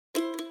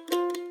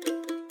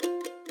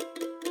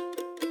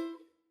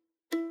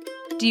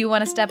Do you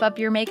want to step up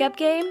your makeup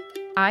game?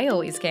 I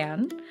always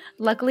can.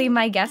 Luckily,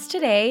 my guest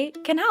today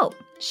can help.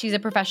 She's a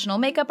professional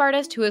makeup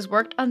artist who has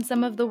worked on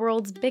some of the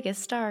world's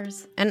biggest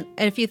stars. And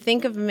if you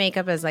think of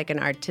makeup as like an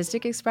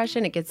artistic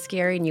expression, it gets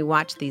scary and you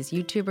watch these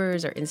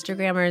YouTubers or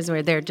Instagrammers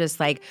where they're just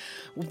like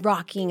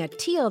rocking a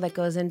teal that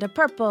goes into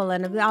purple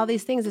and all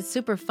these things. It's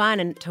super fun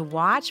and to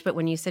watch, but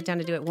when you sit down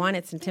to do it, one,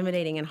 it's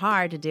intimidating and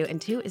hard to do,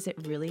 and two, is it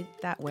really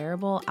that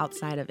wearable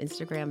outside of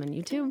Instagram and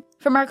YouTube?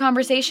 From our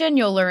conversation,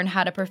 you'll learn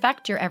how to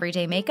perfect your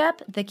everyday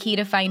makeup, the key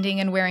to finding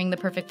and wearing the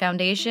perfect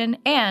foundation,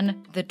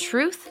 and the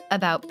truth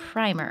about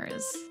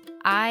primers.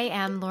 I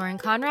am Lauren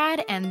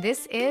Conrad, and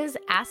this is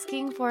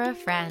Asking for a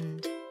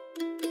Friend.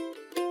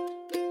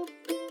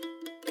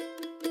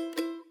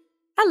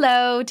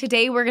 Hello,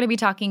 today we're going to be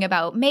talking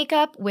about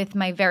makeup with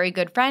my very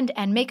good friend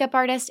and makeup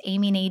artist,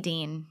 Amy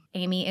Nadine.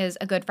 Amy is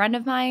a good friend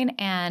of mine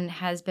and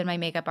has been my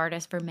makeup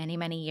artist for many,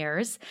 many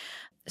years.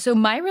 So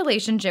my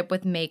relationship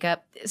with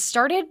makeup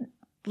started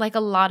like a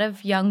lot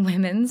of young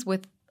women's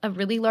with a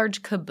really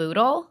large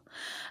caboodle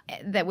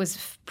that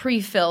was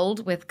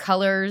pre-filled with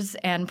colors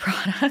and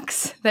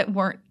products that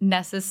weren't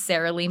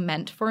necessarily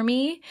meant for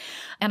me.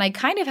 And I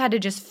kind of had to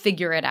just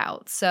figure it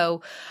out.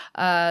 So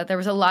there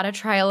was a lot of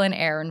trial and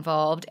error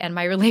involved, and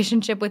my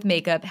relationship with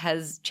makeup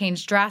has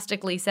changed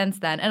drastically since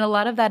then. And a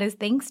lot of that is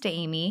thanks to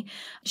Amy.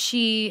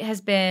 She has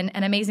been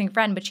an amazing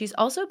friend, but she's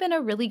also been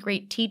a really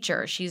great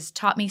teacher. She's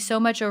taught me so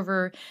much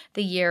over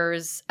the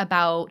years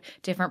about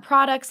different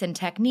products and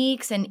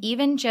techniques and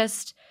even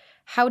just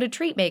how to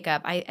treat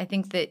makeup. I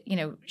think that,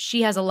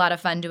 she has a lot of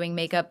fun doing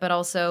makeup, but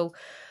also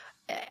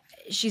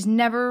she's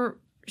never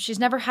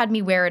had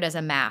me wear it as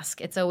a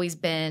mask. It's always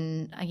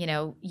been,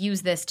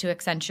 use this to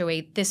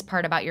accentuate this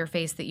part about your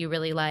face that you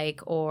really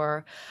like,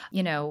 or,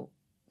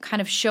 kind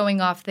of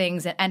showing off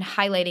things and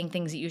highlighting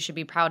things that you should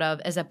be proud of,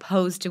 as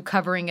opposed to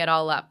covering it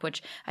all up,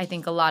 which I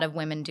think a lot of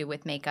women do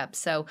with makeup.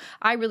 So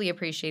I really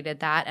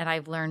appreciated that, and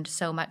I've learned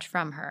so much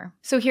from her.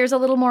 So here's a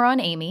little more on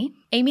Amy.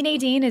 Amy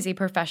Nadine is a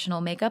professional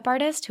makeup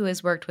artist who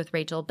has worked with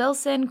Rachel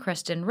Bilson,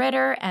 Kristen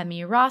Ritter,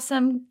 Emmy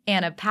Rossum,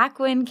 Anna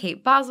Paquin,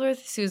 Kate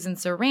Bosworth, Susan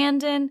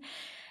Sarandon,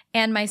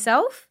 and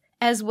myself,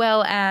 as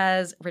well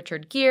as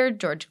Richard Gere,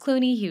 George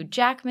Clooney, Hugh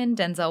Jackman,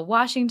 Denzel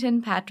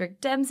Washington, Patrick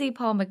Dempsey,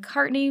 Paul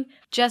McCartney,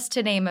 just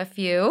to name a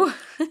few.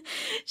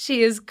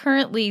 She is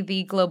currently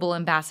the global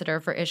ambassador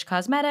for Ish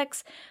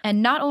Cosmetics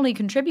and not only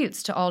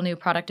contributes to all new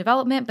product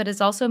development, but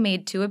has also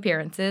made 2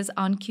 appearances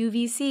on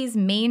QVC's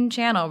main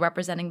channel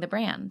representing the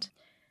brand.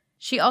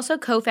 She also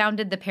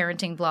co-founded the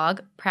parenting blog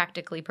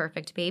Practically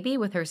Perfect Baby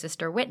with her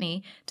sister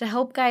Whitney to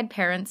help guide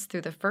parents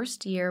through the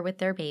first year with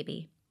their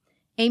baby.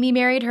 Amy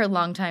married her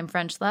longtime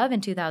French love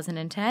in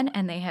 2010,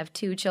 and they have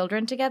 2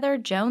 children together,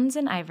 Jones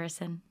and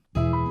Iverson.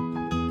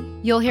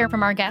 You'll hear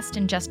from our guest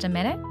in just a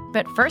minute,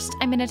 but first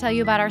I'm going to tell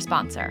you about our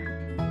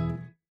sponsor.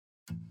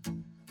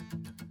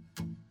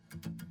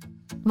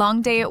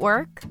 Long day at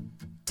work?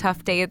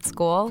 Tough day at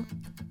school?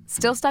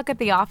 Still stuck at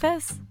the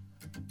office?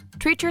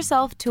 Treat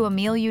yourself to a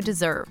meal you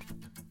deserve,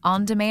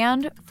 on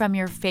demand from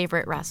your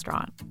favorite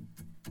restaurant.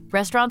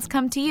 Restaurants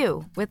come to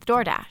you with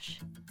DoorDash.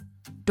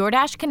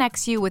 DoorDash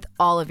connects you with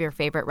all of your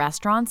favorite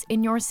restaurants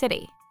in your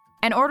city.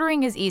 And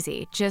ordering is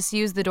easy. Just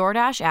use the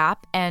DoorDash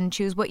app and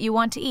choose what you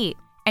want to eat,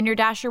 and your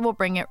Dasher will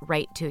bring it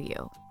right to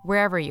you,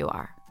 wherever you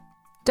are.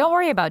 Don't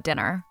worry about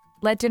dinner.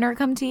 Let dinner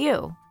come to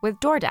you with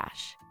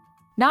DoorDash.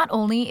 Not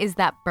only is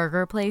that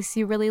burger place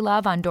you really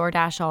love on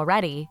DoorDash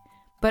already,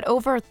 but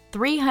over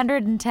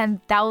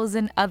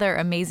 310,000 other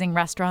amazing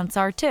restaurants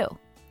are too.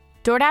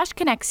 DoorDash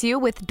connects you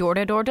with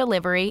door-to-door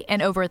delivery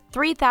in over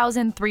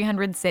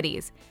 3,300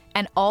 cities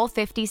and all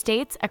 50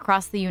 states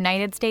across the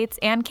United States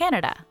and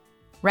Canada.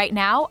 Right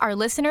now, our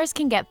listeners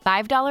can get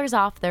 $5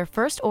 off their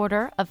first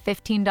order of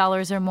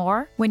 $15 or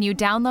more when you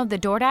download the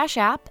DoorDash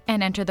app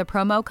and enter the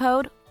promo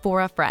code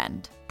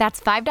FORAFRIEND.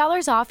 That's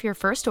 $5 off your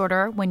first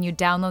order when you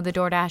download the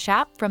DoorDash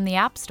app from the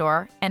App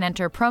Store and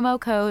enter promo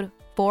code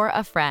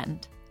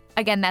FORAFRIEND.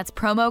 Again, that's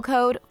promo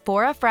code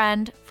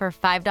FORAFRIEND for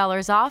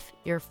 $5 off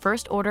your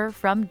first order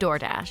from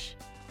DoorDash.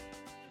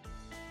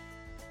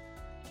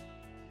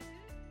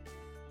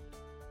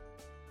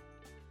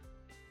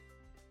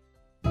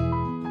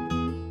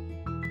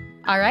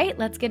 All right,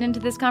 let's get into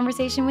this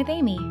conversation with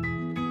Amy.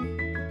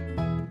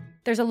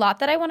 There's a lot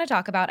that I want to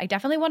talk about. I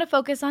definitely want to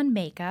focus on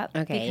makeup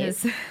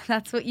because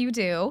that's what you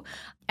do.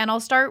 And I'll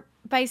start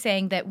by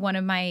saying that one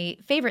of my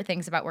favorite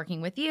things about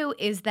working with you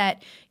is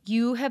that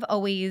you have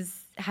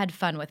always had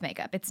fun with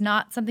makeup. It's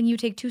not something you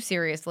take too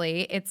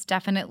seriously. It's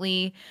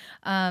definitely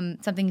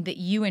something that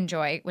you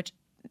enjoy, which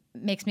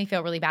makes me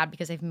feel really bad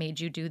because I've made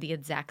you do the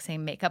exact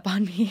same makeup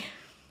on me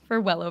for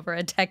well over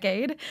a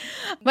decade.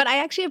 But I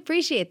actually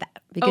appreciate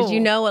that because you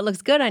know what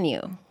looks good on you.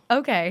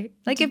 Okay.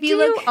 Like if do you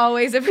look, you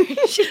always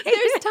appreciate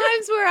there's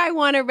times where I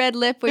want a red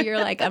lip where you're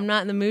like, I'm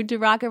not in the mood to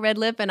rock a red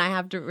lip, and I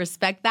have to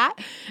respect that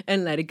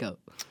and let it go.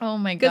 Oh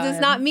my God. Because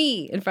it's not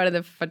me in front of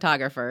the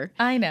photographer.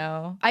 I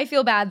know. I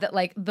feel bad that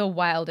like the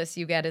wildest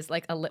you get is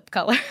like a lip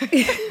color.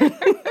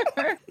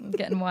 I'm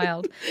getting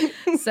wild.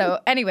 So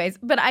anyways,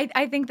 but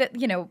I think that,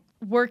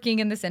 working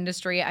in this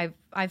industry, I've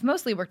I've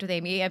mostly worked with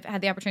Amy. I've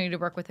had the opportunity to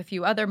work with a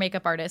few other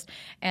makeup artists,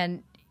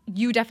 and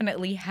you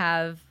definitely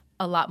have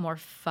a lot more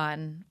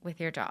fun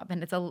with your job,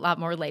 and it's a lot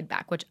more laid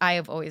back, which I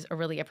have always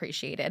really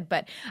appreciated.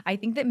 But I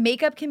think that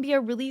makeup can be a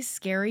really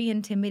scary,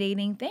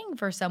 intimidating thing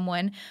for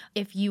someone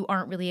if you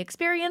aren't really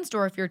experienced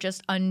or if you're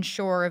just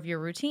unsure of your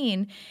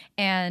routine.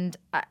 And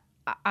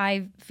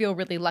I feel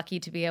really lucky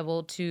to be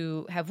able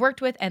to have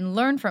worked with and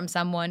learn from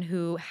someone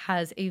who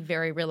has a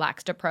very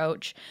relaxed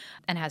approach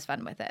and has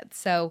fun with it.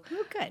 So,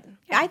 Oh, good.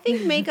 I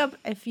think makeup,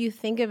 if you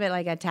think of it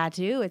like a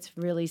tattoo, it's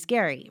really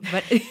scary.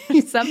 But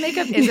some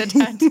makeup is a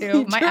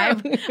tattoo.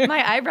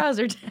 My eyebrows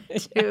are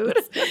tattooed.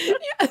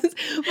 Yes.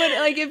 But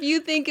like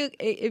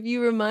if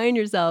you remind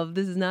yourself,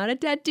 this is not a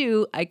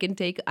tattoo, I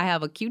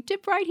have a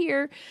Q-tip right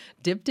here,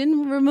 dipped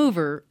in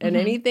remover, and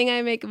anything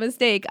I make a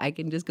mistake, I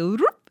can just go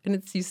and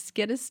you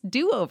get a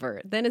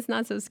do-over. Then it's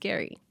not so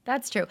scary.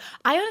 That's true.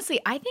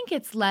 I think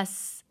it's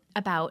less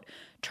about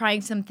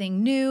trying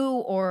something new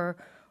or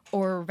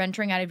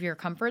venturing out of your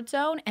comfort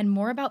zone and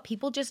more about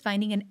people just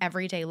finding an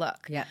everyday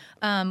look. Yeah.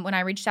 When I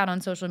reached out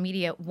on social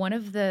media, one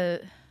of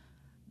the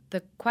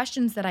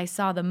questions that I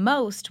saw the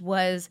most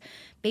was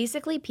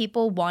basically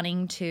people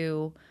wanting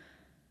to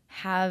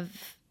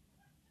have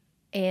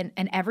an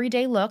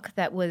everyday look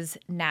that was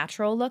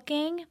natural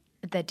looking,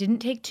 that didn't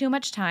take too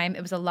much time.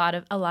 It was a lot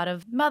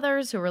of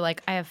mothers who were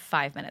like, I have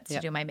 5 minutes to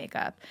do my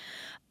makeup.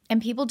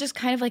 And people just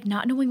kind of like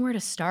not knowing where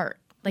to start.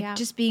 Like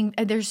just being,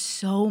 there's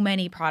so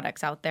many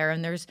products out there.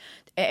 And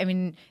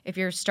if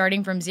you're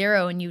starting from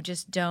zero and you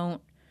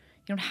don't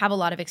have a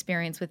lot of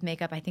experience with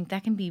makeup, I think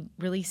that can be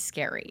really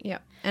scary. Yeah.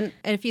 And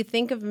if you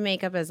think of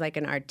makeup as like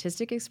an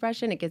artistic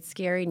expression, it gets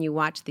scary, and you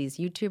watch these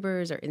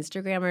YouTubers or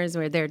Instagrammers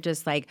where they're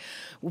just like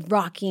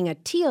rocking a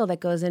teal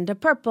that goes into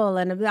purple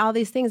and all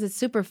these things. It's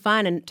super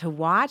fun and to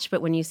watch,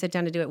 but when you sit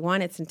down to do it,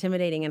 one, it's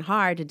intimidating and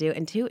hard to do,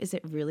 and two, is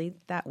it really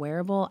that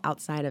wearable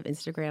outside of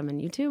Instagram and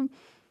YouTube?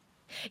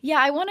 Yeah,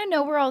 I want to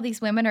know where all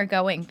these women are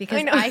going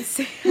because I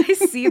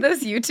see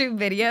those YouTube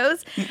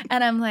videos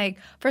and I'm like,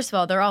 first of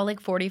all, they're all like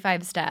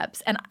 45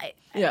 steps and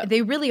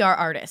they really are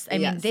artists. I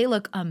mean, they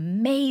look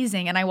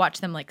amazing, and I watch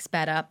them like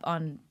sped up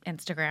on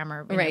Instagram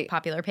or a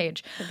popular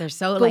page. But they're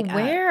so but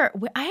where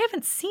I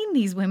haven't seen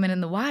these women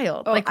in the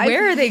wild.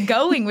 Where are they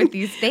going with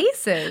these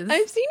faces?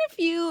 I've seen a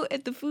few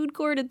at the food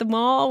court at the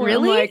mall where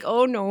really? I'm like,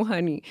 oh no,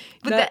 honey.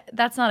 But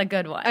that's not a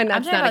good one. And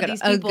that's not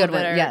a good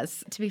one.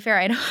 Yes. To be fair,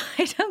 I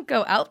don't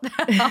go out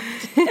that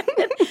often.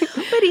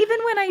 But even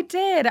when I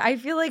did, I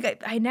feel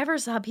like I never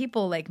saw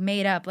people like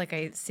made up like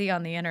I see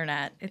on the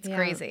internet. It's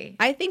crazy.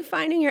 I think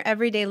finding your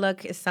everyday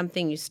look is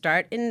something you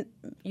start in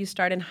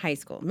high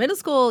school. Middle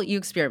school, you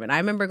experiment. I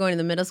remember going to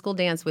the middle school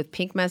dance with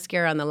pink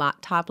mascara on the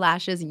top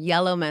lashes,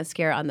 yellow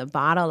mascara on the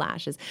bottom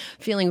lashes,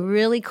 feeling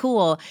really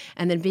cool,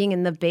 and then being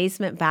in the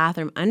basement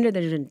bathroom under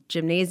the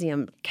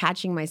gymnasium,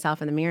 catching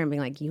myself in the mirror and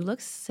being like, you look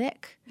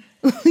sick.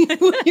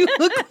 You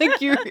look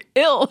like you're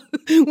ill.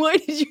 Why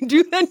did you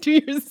do that to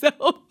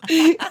yourself? But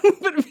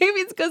maybe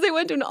it's because I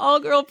went to an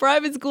all-girl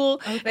private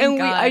school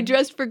and I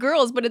dressed for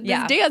girls. But at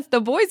this dance, the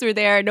boys were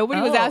there.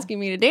 Nobody was asking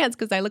me to dance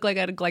because I look like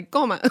I had a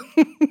glaucoma.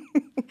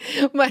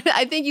 But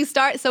I think you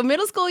start. So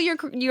middle school,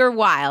 you're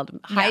wild.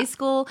 High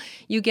school,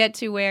 you get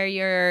to where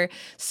you're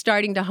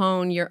starting to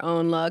hone your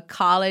own look.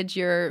 College,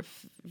 you're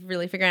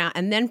really figuring out,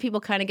 and then people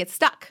kind of get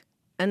stuck.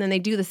 And then they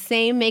do the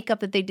same makeup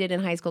that they did in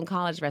high school and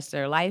college the rest of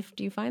their life.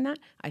 Do you find that?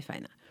 I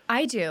find that.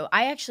 I do.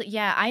 I actually,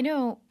 I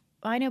know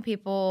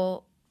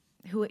people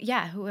who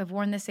have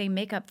worn the same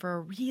makeup for a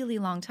really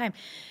long time.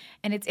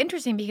 And it's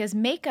interesting because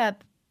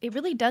makeup, it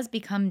really does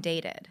become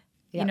dated.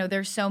 Yep. You know,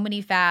 there's so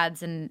many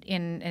fads and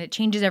it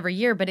changes every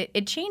year, but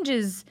it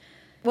changes.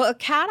 Well, a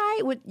cat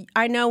eye,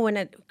 I know when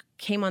it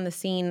came on the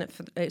scene,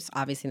 it's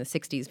obviously in the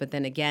 60s, but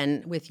then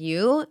again with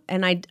you.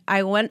 And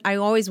I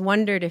always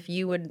wondered if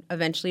you would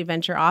eventually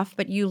venture off,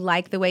 but you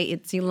like the way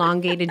it's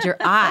elongated your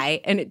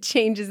eye and it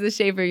changes the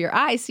shape of your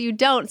eye, so you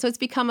don't. So it's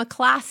become a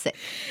classic.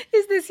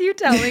 Is this you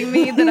telling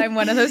me that I'm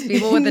one of those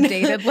people with a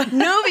dated look?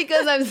 No,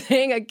 because I'm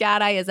saying a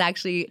cat eye has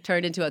actually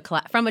turned into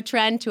from a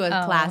trend to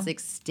a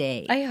classic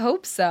stay. I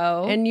hope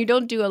so. And you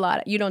don't do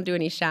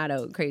any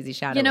crazy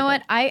shadow. You know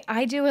what?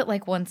 I do it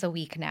like once a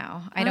week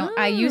now.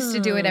 I used to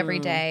do it every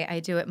day. I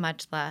do it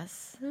much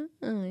less. Oh,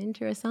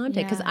 interessante.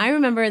 Because I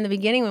remember in the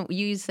beginning when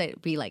you used to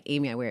be like,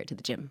 Amy, I wear it to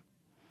the gym.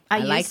 I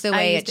like the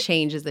way it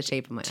changes the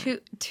shape of my eye.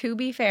 To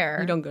be fair.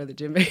 You don't go to the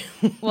gym, baby.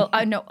 Well,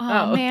 no.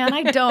 Oh, man,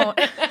 I don't.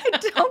 I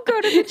don't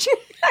go to the gym.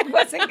 I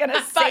wasn't going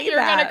to say that. You were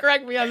going to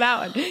correct me on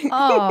that one.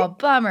 Oh,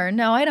 bummer.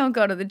 No, I don't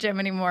go to the gym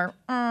anymore.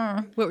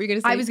 What were you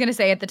going to say? I was going to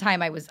say at the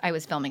time I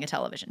was filming a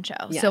television show.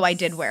 Yes. So I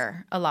did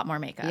wear a lot more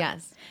makeup.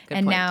 Yes. Good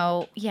and point.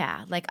 Now,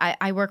 like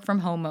I work from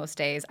home most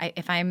days.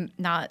 If I'm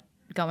not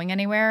going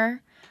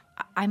anywhere,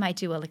 I might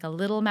do a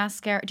little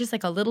mascara, just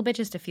like a little bit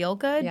just to feel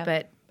good,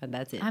 but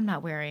that's it. I'm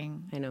not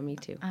wearing. I know, me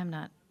too.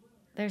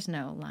 There's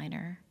no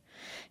liner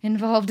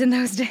involved in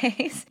those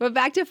days. But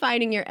back to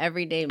finding your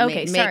everyday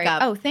sorry.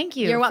 makeup. Oh, thank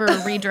you for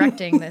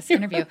redirecting this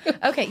interview.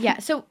 Okay, yeah.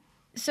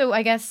 So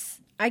I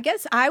guess I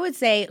guess I would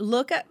say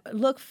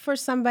look for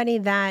somebody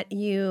that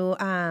you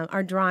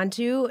are drawn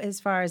to as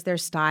far as their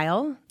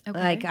style. Okay.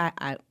 Like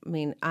I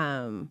mean,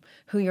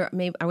 who you're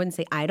maybe I wouldn't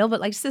say idol,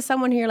 but like just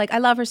someone who you're like I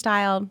love her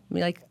style.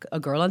 Maybe like a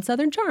girl on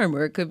Southern Charm,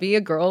 or it could be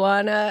a girl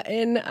on a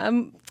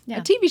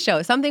TV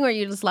show, something where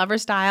you just love her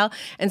style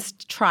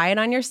and try it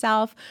on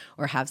yourself,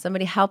 or have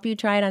somebody help you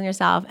try it on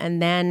yourself,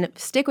 and then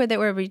stick with it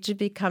where it just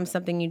becomes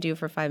something you do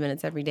for 5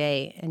 minutes every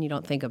day, and you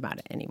don't think about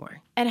it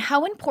anymore. And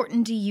how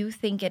important do you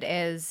think it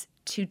is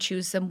to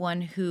choose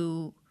someone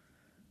who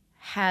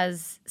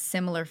has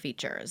similar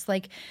features?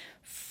 Like,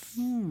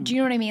 do you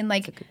know what I mean?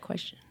 Like, That's a good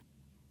question.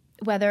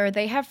 Whether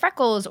they have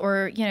freckles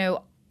or,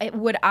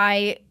 would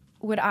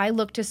I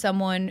look to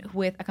someone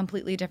with a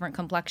completely different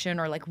complexion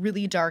or like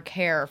really dark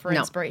hair for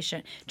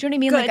inspiration? Do you know what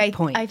I mean? Good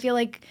point. I feel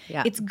like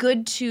it's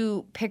good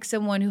to pick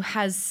someone who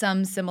has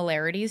some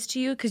similarities to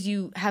you because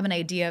you have an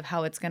idea of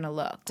how it's going to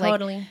look.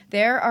 Totally. Like,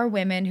 there are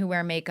women who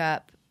wear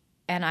makeup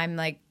and I'm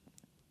like,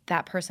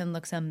 that person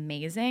looks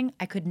amazing.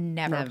 I could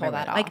never pull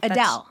that off. Like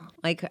Adele.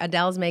 Like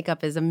Adele's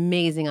makeup is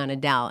amazing on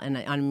Adele, and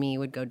on me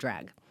would go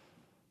drag.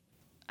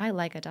 I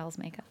like Adele's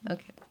makeup.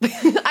 Okay.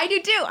 I do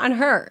too on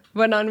her,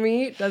 but on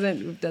me it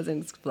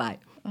doesn't fly.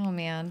 Oh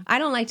man. I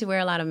don't like to wear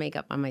a lot of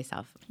makeup on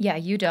myself. Yeah,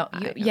 you don't.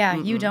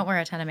 You don't wear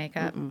a ton of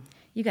makeup.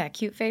 You got a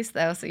cute face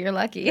though, so you're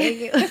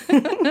lucky.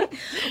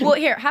 Well,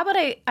 here, how about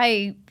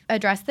I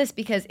address this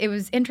because it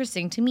was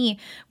interesting to me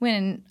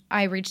when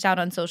I reached out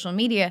on social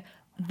media.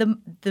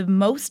 The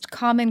most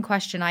common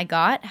question I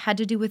got had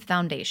to do with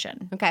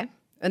foundation. Okay.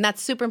 And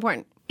that's super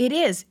important. It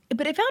is,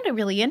 but I found it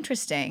really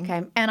interesting.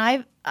 Okay. And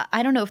I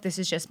don't know if this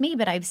is just me,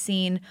 but I've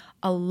seen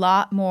a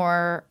lot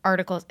more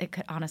articles. It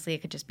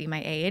could just be my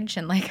age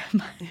and like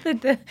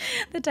the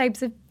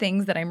types of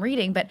things that I'm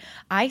reading. But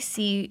I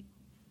see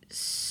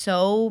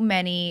so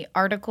many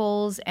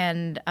articles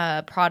and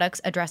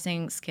products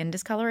addressing skin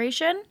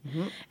discoloration.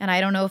 Mm-hmm. And I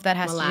don't know if that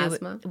has to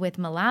do with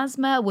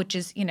melasma, which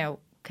is,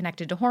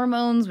 connected to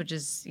hormones, which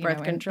is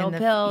birth control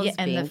pills,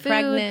 and being the food,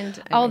 pregnant,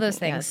 all those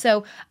things. Yes.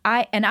 So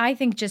I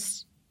think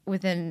just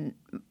within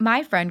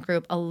my friend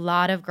group, a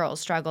lot of girls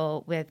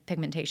struggle with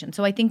pigmentation.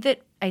 So I think that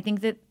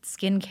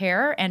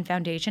skincare and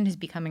foundation has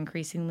become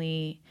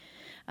increasingly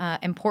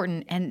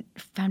important, and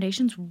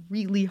foundation's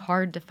really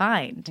hard to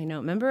find. I know.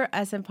 Remember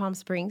us in Palm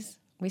Springs?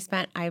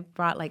 I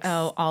brought like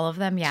all of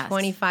them, yes.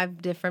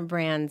 25 different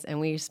brands, and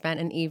we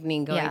spent an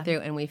evening going through,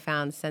 and we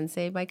found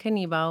Sensei by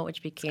Kanebo,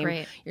 which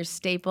became your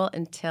staple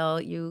until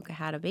you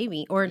had a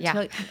baby,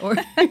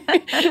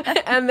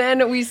 and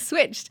then we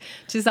switched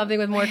to something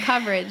with more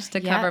coverage to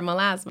cover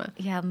melasma.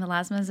 Yeah,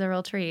 melasma is a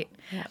real treat.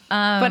 Yeah.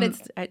 But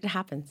it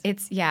happens.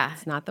 It's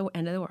not the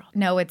end of the world.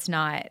 No, it's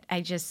not.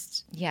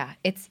 It's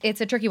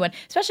a tricky one,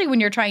 especially when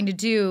you're trying to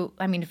do.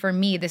 I mean, for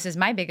me, this is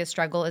my biggest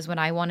struggle is when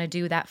I want to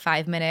do that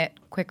 5-minute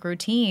quick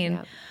routine.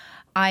 Yep.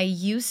 I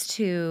used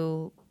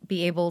to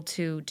be able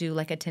to do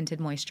like a tinted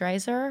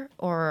moisturizer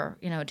or,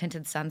 a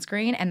tinted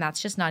sunscreen, and that's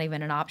just not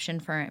even an option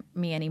for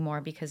me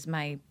anymore because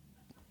my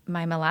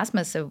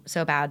melasma is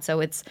so bad. So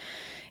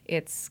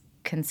it's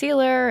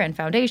concealer and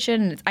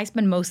foundation. I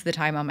spend most of the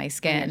time on my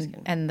skin,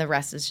 and the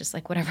rest is just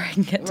like whatever I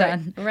can get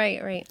done.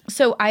 Right.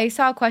 So I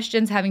saw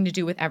questions having to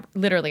do with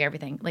literally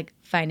everything, like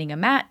finding a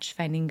match,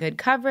 finding good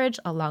coverage,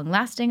 a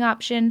long-lasting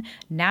option,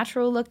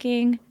 natural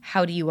looking.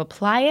 How do you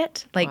apply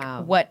it? Like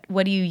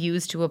what do you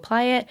use to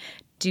apply it?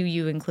 Do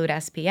you include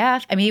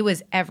SPF? I mean, it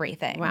was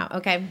everything. Wow.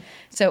 Okay.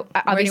 So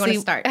obviously, where do you want to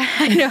start?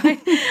 I know.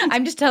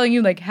 I'm just telling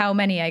you like how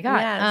many I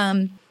got.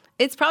 Yes.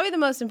 It's probably the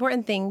most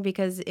important thing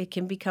because it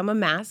can become a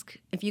mask.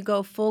 If you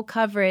go full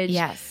coverage,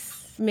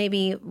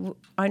 maybe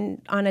on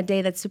a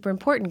day that's super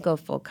important, go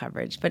full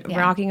coverage. But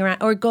walking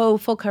around, or go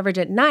full coverage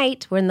at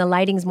night when the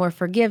lighting's more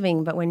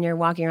forgiving. But when you're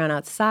walking around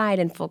outside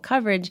in full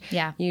coverage,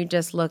 you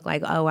just look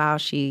like, oh, wow,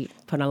 she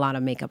put a lot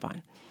of makeup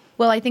on.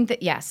 Well, I think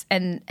that, yes.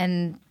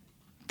 And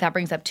that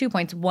brings up 2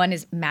 points. One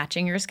is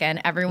matching your skin.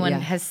 Everyone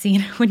has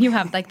seen when you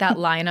have like that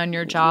line on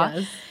your jaw.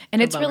 Yes.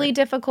 And it's really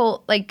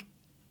difficult. Like,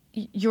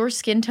 your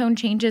skin tone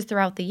changes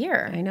throughout the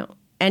year. I know.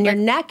 And your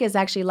neck is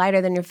actually lighter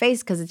than your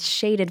face because it's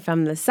shaded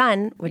from the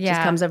sun, which just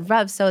comes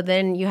above. So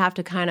then you have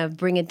to kind of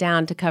bring it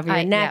down to cover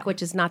your neck,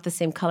 which is not the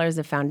same color as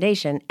the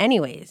foundation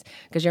anyways,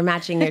 because you're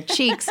matching your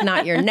cheeks,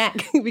 not your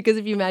neck. Because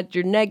if you match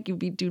your neck, you'd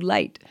be too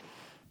light.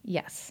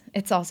 Yes.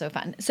 It's also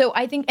fun. So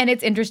I think, and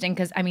it's interesting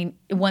because, I mean,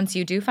 once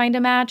you do find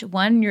a match,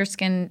 your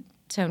skin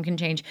tone can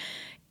change.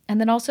 And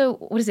then also,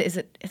 what is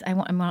it? I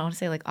want to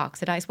say like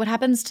oxidize. What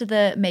happens to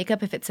the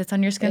makeup if it sits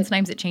on your skin?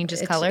 Sometimes it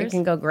changes colors. It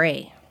can go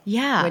gray.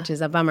 Yeah. Which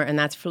is a bummer. And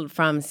that's from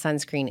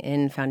sunscreen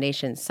in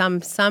foundation. Some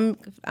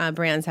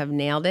brands have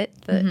nailed it,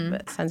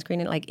 the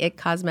sunscreen. Like It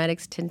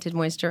Cosmetics Tinted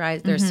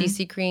Moisturizer. Their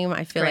CC cream,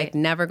 I feel like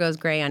never goes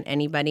gray on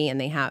anybody. And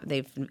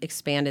they've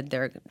expanded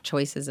their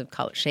choices of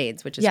color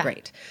shades, which is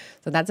great.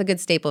 So that's a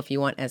good staple if you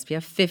want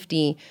SPF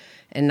 50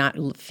 and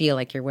not feel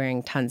like you're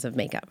wearing tons of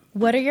makeup.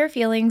 What are your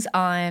feelings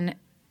on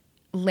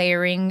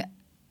layering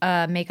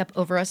makeup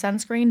over a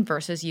sunscreen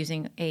versus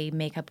using a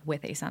makeup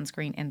with a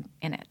sunscreen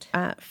in it?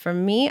 For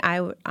me,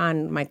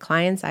 on my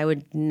clients, I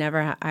would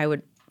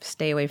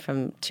stay away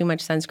from too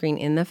much sunscreen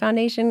in the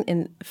foundation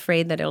and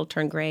afraid that it'll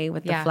turn gray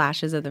with the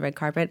flashes of the red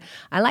carpet.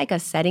 I like a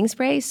setting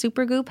spray.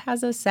 Supergoop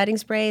has a setting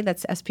spray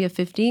that's SPF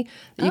 50.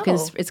 You can.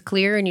 It's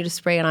clear and you just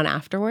spray it on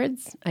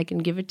afterwards. I can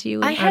give it to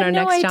you I had our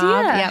no next idea.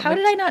 job. Yeah, How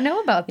did I not know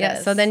about this?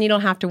 Yeah, so then you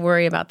don't have to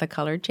worry about the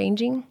color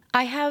changing.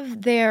 I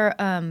have their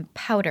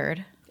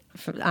powdered.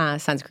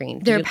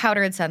 Sunscreen. Their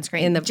powdered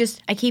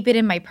sunscreen. I keep it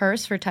in my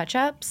purse for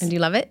touch-ups. And do you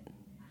love it?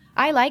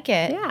 I like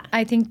it. Yeah.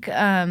 I think,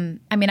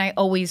 I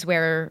always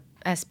wear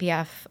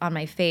SPF on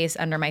my face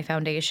under my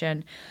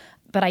foundation,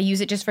 but I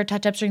use it just for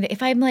touch-ups during the,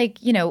 if I'm like,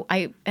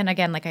 I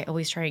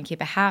always try and keep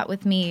a hat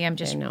with me. I'm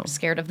just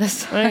scared of the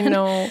sun. I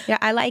know. Yeah,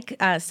 I like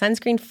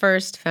sunscreen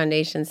first,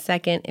 foundation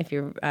second. If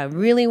you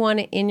really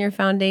want it in your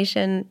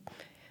foundation,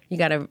 you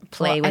got to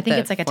play with I think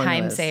it's like a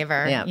time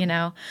saver,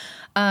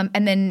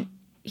 and then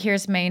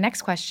here's my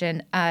next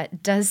question.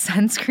 Does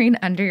sunscreen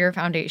under your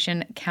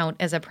foundation count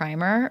as a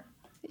primer?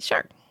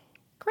 Sure.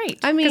 Great.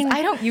 I mean,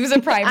 I don't use a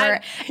primer,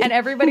 and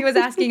everybody was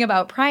asking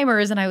about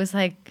primers, and I was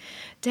like,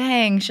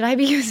 dang, should I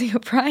be using a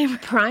primer?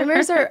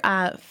 Primers are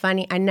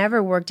funny. I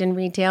never worked in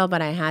retail,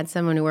 but I had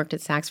someone who worked at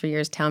Saks for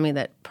years tell me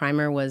that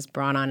primer was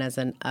brought on as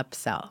an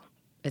upsell.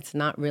 It's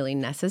not really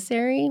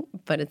necessary,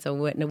 but it's a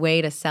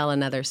way to sell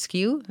another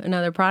SKU,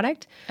 another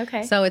product.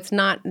 Okay. So it's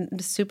not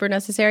super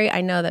necessary. I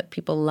know that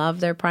people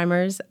love their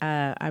primers.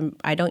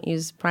 I don't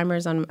use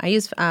primers on. I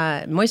use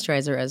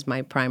moisturizer as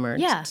my primer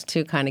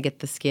to kind of get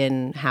the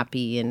skin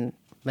happy and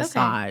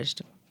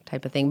massaged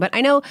type of thing. But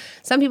I know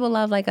some people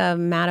love like a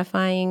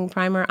mattifying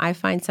primer. I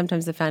find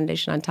sometimes the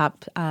foundation on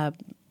top.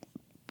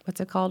 What's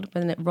it called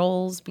when it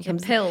rolls?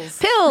 Becomes pills.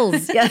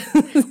 Pills. Yeah.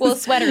 Well,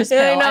 sweaters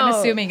pill. I'm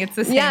assuming it's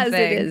the same thing. Yes,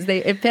 it is.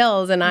 It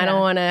pills, and I don't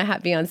want to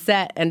be on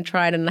set and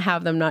try to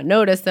have them not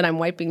notice that I'm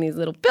wiping these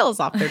little pills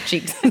off their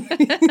cheeks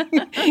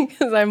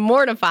because I'm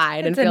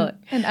mortified and feel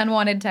an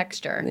unwanted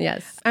texture.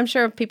 Yes, I'm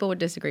sure people would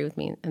disagree with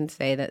me and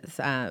say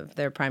that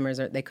their primers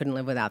they couldn't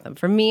live without them.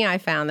 For me, I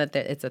found that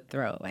it's a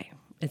throwaway.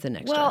 It's an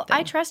extra. Well, thing.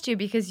 I trust you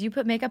because you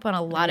put makeup on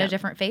a lot of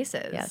different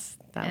faces. Yes,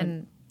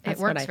 it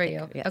works for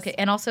you. Yes. Okay,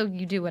 and also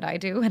you do what I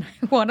do, and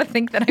I want to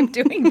think that I'm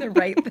doing the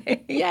right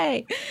thing.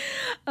 Yay.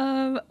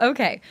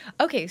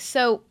 Okay,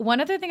 so one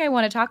other thing I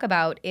want to talk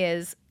about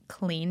is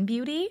clean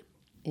beauty.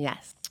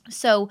 Yes.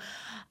 So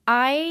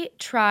I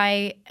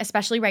try,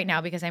 especially right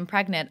now because I'm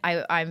pregnant,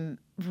 I'm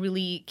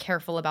really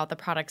careful about the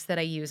products that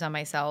I use on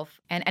myself,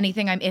 and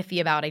anything I'm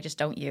iffy about, I just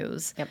don't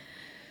use. Yep.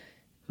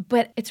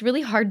 But it's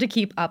really hard to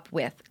keep up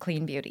with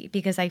clean beauty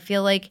because I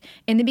feel like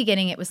in the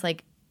beginning it was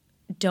like,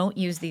 don't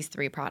use these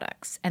 3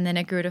 products. And then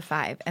it grew to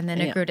 5 and then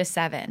it grew to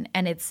 7.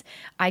 And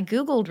I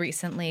Googled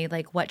recently,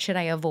 like, what should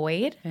I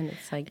avoid? And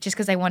it's like, just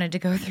because I wanted to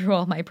go through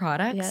all my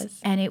products.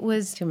 Yes. And it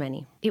was too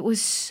many. It was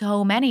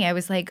so many. I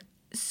was like,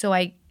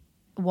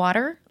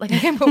 water? Like I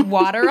can put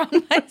water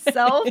on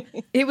myself?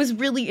 It was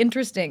really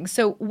interesting.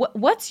 So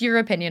what's your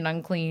opinion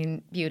on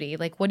clean beauty?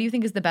 Like, what do you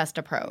think is the best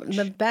approach?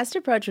 The best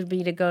approach would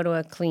be to go to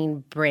a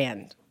clean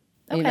brand.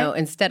 Okay.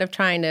 Instead of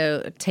trying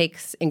to take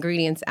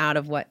ingredients out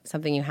of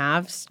something you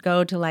have,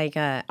 go to like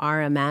a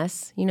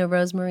RMS,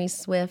 Rosemary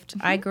Swift.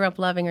 Mm-hmm. I grew up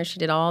loving her. She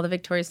did all the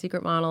Victoria's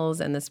Secret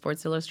models and the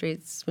Sports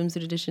Illustrated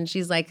swimsuit edition.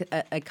 She's like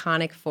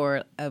iconic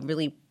for a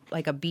really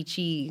like a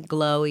beachy,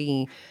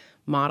 glowy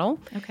model.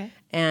 Okay.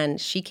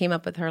 And she came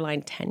up with her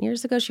line 10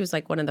 years ago. She was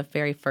like one of the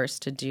very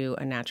first to do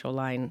a natural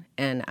line.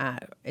 And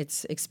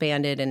it's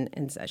expanded,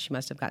 and she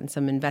must have gotten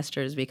some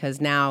investors because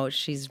now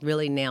she's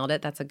really nailed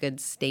it. That's a good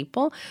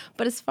staple.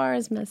 But as far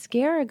as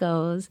mascara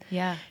goes,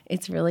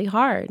 it's really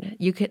hard.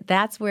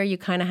 That's where you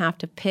kind of have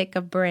to pick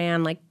a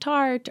brand like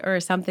Tarte or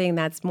something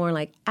that's more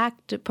like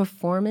active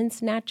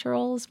performance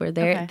naturals, where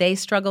they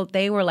struggled.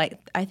 They were like,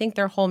 I think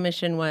their whole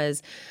mission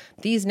was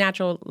these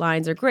natural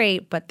lines are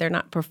great, but they're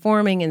not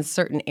performing in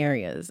certain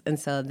areas.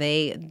 And so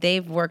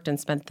they've worked and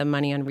spent the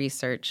money on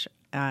research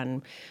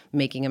on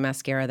making a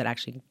mascara that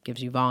actually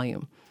gives you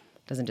volume.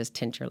 Doesn't just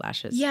tint your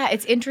lashes. Yeah,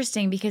 it's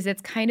interesting because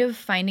it's kind of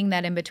finding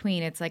that in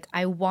between. It's like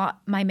I want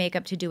my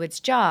makeup to do its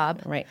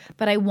job, right,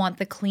 but I want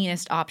the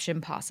cleanest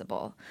option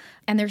possible.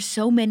 And there's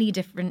so many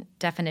different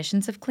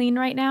definitions of clean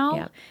right now.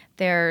 Yeah.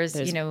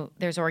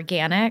 There's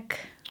organic,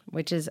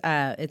 which is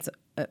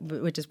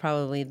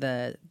probably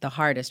the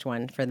hardest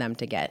one for them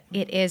to get.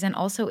 It is, and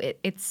also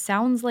it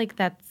sounds like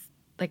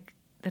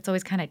that's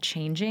always kind of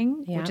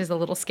changing, which is a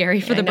little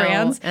scary for the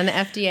brands. And the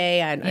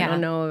FDA, I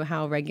don't know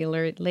how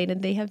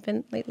regulated they have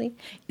been lately.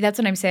 That's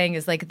what I'm saying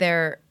is like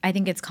I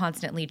think it's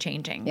constantly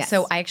changing. Yes.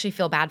 So I actually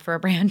feel bad for a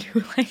brand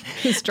who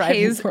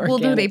pays. Well,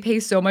 no, they pay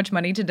so much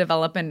money to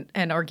develop an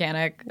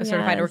organic, a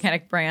certified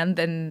organic brand,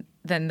 then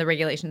then the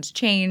regulations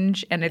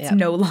change and it's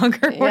no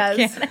longer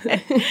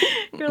organic.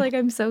 You're like,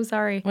 I'm so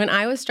sorry. When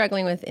I was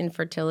struggling with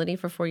infertility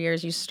for 4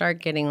 years, you start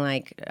getting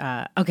like,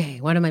 okay,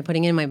 what am I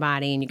putting in my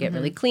body? And you get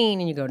really clean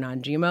and you go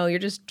non-GMO. You're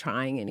just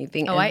trying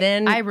anything. Oh, and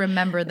then I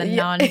remember the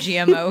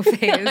non-GMO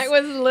phase. I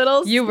was a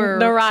little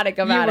neurotic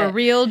about it. You were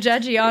real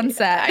judgy on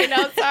set. I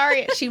know,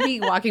 sorry. She'd be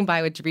walking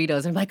by with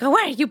Doritos. I'm like, oh,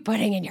 what are you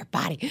putting in your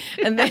body?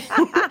 And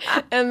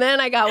then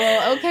I got,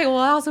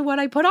 also what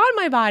I put on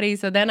my body.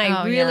 So then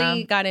I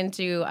really got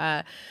into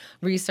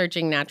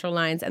researching natural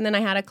lines. And then I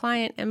had a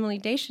client, Emily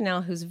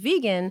Deschanel, who's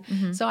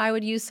vegan. So I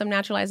would use some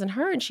natural lines on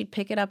her and she'd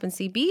pick it up and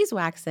see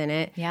beeswax in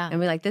it. Yeah. And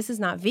be like, this is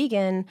not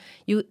vegan.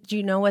 Do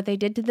you know what they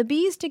did to the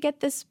bees to get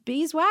this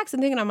beeswax?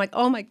 And I'm like,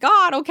 oh my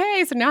God,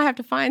 okay. So now I have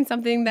to find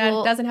something that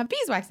doesn't have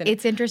beeswax in it.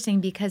 It's interesting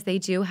because they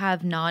do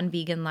have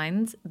non-vegan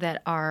lines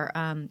that are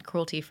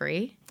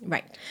cruelty-free.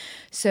 Right.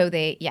 So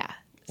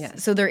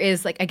Yes. So there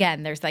is like,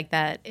 again, there's like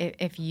that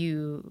if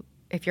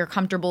you're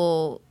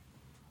comfortable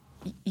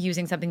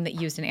using something that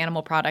used an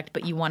animal product,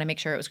 but you want to make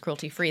sure it was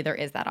cruelty-free, there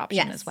is that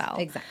option as well.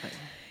 Exactly.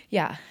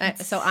 Yeah.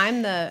 So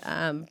I'm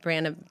the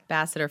brand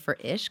ambassador for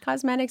Ish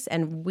Cosmetics,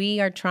 and we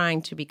are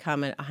trying to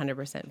become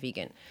 100%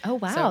 vegan. Oh,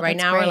 wow. So right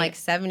that's now great. we're like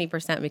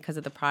 70% because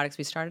of the products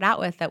we started out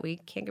with that we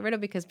can't get rid of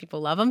because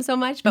people love them so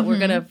much, but we're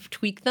going to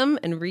tweak them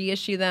and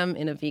reissue them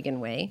in a vegan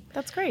way.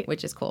 That's great.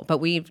 Which is cool. But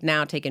we've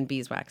now taken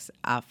beeswax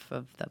off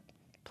of the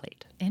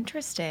plate.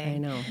 Interesting. I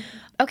know.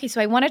 Okay, so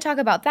I want to talk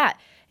about that.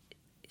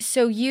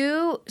 So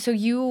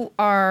you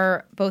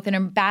are both an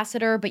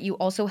ambassador, but you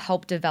also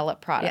help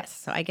develop products.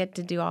 Yes, so I get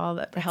to do all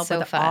the help so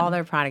with fun. all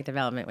their product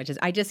development, which is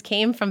I just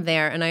came from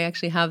there, and I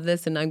actually have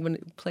this, and I'm going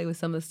to play with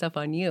some of the stuff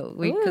on you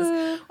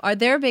because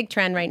their big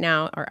trend right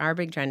now, or our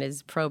big trend,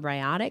 is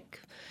probiotic.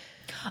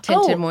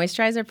 Tinted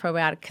moisturizer,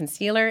 probiotic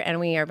concealer, and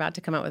we are about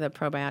to come out with a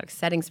probiotic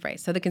setting spray.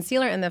 So the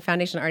concealer and the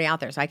foundation are already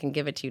out there, so I can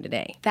give it to you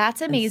today. That's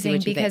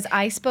amazing because think.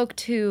 I spoke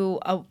to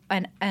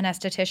an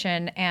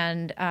esthetician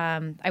and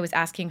I was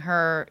asking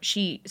her,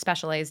 she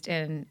specialized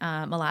in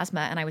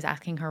melasma, and I was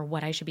asking her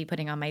what I should be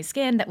putting on my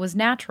skin that was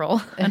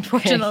natural.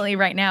 Unfortunately,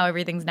 right now,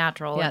 everything's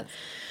natural. Yes.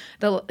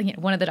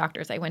 One of the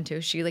doctors I went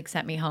to, she like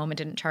sent me home and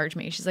didn't charge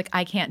me. She's like,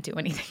 I can't do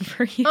anything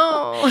for you.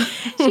 Oh,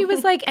 she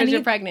was like, because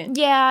you're pregnant.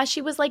 Yeah,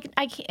 she was like,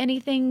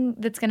 anything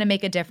that's going to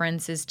make a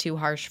difference is too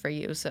harsh for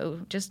you.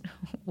 So just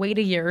wait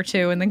a year or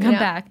two and then come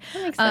back.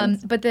 That makes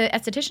sense. But the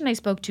esthetician I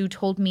spoke to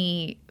told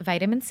me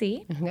vitamin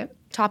C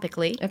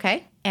topically,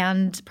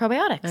 and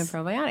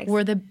probiotics.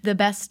 Were the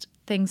best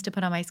things to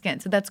put on my skin.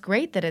 So that's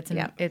great that it's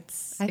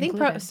I think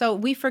so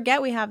we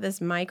forget we have this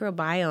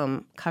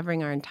microbiome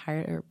covering our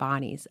entire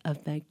bodies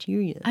of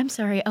bacteria. I'm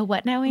sorry. Oh,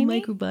 what now,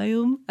 Amy?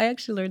 Microbiome. I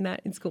actually learned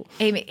that in school.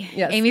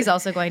 Amy's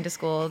also going to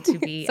school to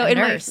be a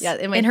nurse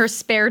in her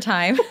spare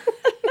time.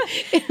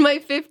 In my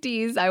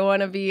 50s, I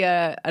want to be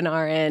an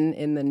RN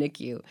in the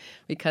NICU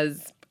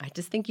because I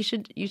just think you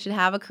should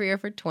have a career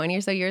for 20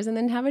 or so years and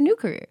then have a new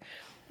career.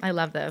 I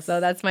love this.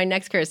 So that's my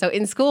next career. So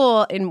in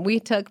school,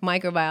 we took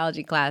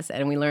microbiology class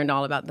and we learned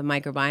all about the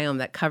microbiome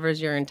that covers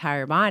your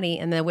entire body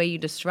and the way you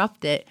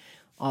disrupt it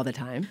all the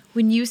time.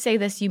 When you say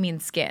this, you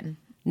mean skin.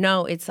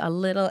 No, it's a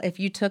little, if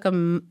you took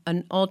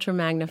an ultra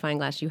magnifying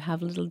glass, you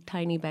have little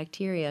tiny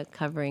bacteria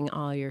covering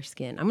all your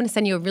skin. I'm going to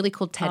send you a really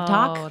cool TED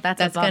Talk. Oh,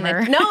 that's a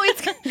bummer. No,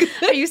 it's good.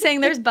 Are you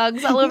saying there's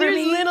bugs all over me?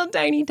 There's little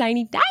tiny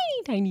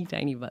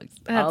bugs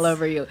all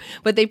over you.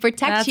 But they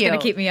protect you. That's going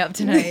to keep me up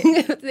tonight.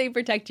 They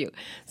protect you.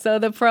 So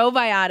the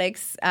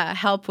probiotics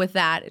help with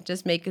that.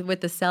 Just make it with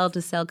the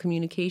cell-to-cell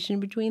communication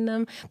between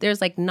them.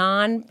 There's like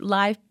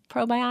non-live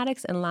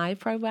probiotics and live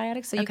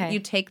probiotics. So you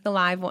take the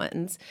live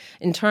ones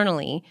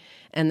internally,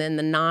 and then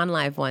the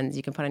non-live ones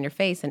you can put on your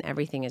face, and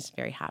everything is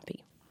very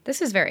happy.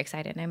 This is very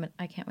exciting.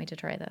 I can't wait to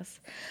try this.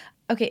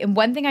 Okay, and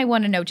one thing I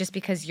want to know, just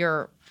because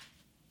you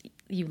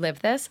live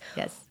this.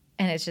 Yes.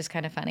 And it's just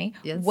kind of funny.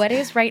 Yes. What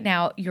is right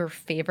now your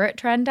favorite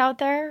trend out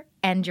there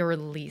and your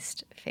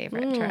least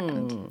favorite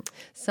trend?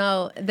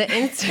 So the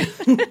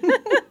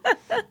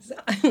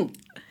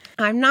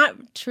I'm not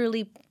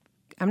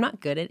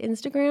good at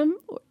Instagram.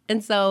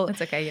 And so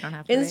it's okay. You don't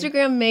have to.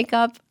 Instagram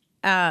makeup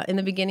in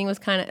the beginning was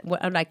kind of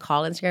what I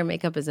call Instagram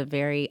makeup is a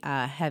very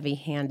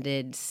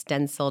heavy-handed,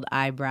 stenciled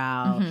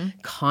eyebrow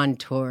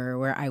contour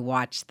where I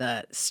watch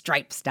the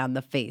stripes down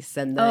the face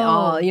and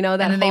that and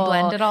then they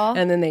blend it all,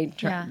 and then they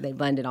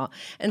blend it all.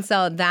 And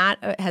so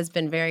that has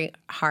been very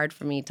hard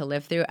for me to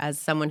live through as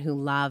someone who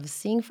loves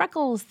seeing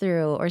freckles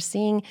through or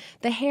seeing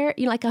the hair,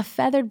 like a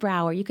feathered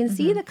brow where you can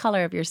see the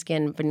color of your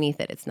skin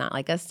beneath it. It's not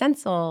like a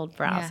stenciled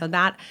brow. Yeah. So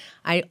that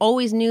I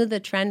always knew the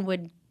trend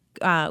would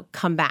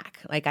come back.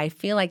 Like I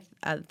feel like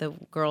the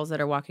girls that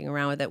are walking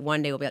around with it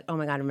one day will be like, oh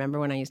my God, remember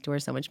when I used to wear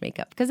so much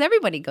makeup? Because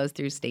everybody goes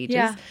through stages.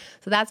 Yeah.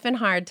 So that's been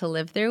hard to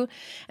live through.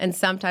 And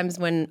sometimes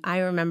when I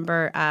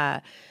remember,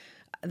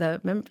 do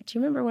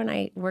you remember when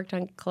I worked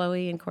on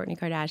Khloe and Kourtney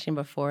Kardashian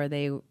before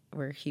they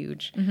were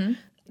huge?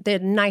 the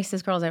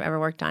nicest girls I've ever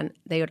worked on,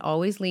 they would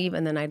always leave,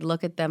 and then I'd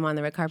look at them on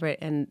the red carpet,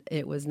 and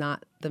it was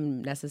not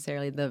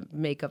necessarily the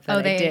makeup that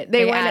I did.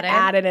 They went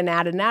added.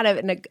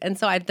 And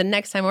so the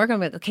next time I work, I'm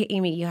like, okay,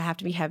 Amy, you have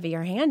to be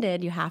heavier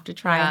handed. You have to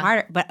try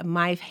harder. But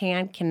my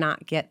hand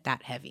cannot get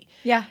that heavy.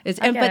 Yeah,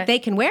 but they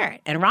can wear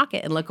it and rock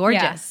it and look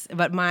gorgeous. Yeah.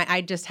 But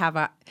I just have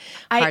a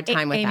hard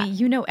time with that. Amy,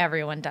 you know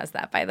everyone does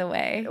that, by the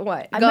way.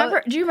 What?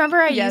 Do you remember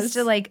I used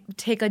to like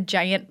take a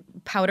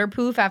giant powder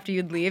poof after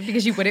you'd leave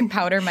because you wouldn't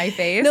powder my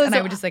face, and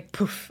I would just like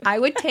poof. I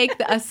would take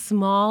a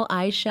small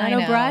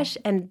eyeshadow brush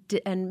and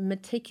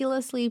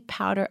meticulously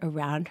powder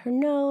around her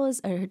nose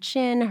or her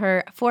chin,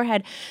 her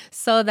forehead,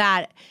 so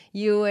that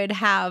you would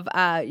have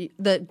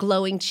the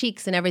glowing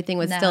cheeks and everything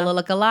would still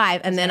look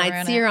alive. And then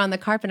I'd see her on the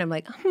carpet and I'm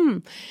like,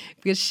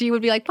 because she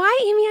would be like, bye,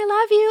 Amy, I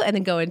love you. And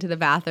then go into the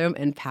bathroom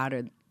and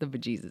powder the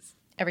bejesus.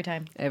 Every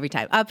time.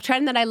 A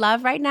trend that I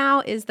love right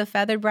now is the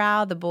feathered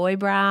brow, the boy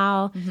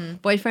brow,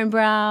 boyfriend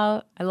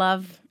brow. I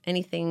love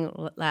anything.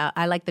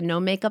 I like the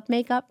no makeup.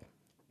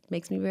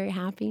 Makes me very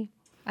happy.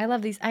 I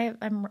love these.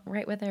 I'm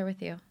right there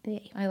with you.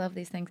 I love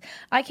these things.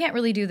 I can't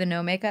really do the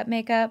no makeup.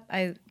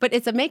 But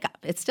it's a makeup.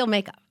 It's still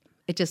makeup.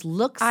 It just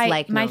looks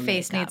like my no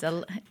face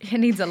makeup.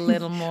 needs a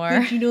little more.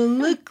 But you don't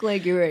look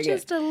like you're wearing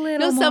just a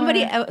little more.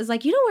 Somebody was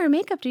like, you don't wear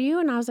makeup, do you?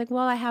 And I was like,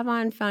 well, I have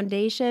on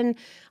foundation,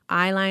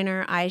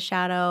 eyeliner,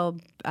 eyeshadow,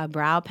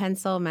 brow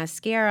pencil,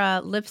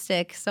 mascara,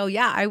 lipstick. So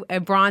yeah, a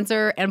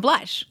bronzer and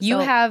blush.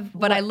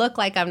 But I look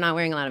like I'm not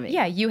wearing a lot of makeup.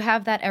 Yeah, you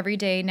have that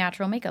everyday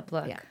natural makeup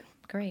look. Yeah.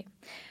 Great.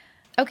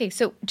 Okay,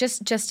 so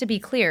just to be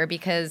clear,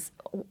 because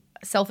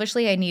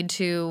selfishly I need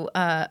to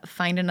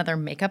find another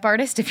makeup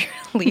artist if you're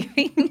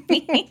leaving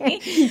me.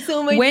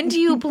 When do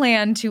you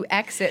plan to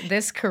exit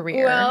this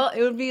career? Well,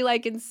 it would be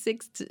like in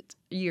 6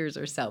 years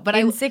or so. But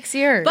in 6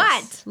 years.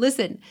 But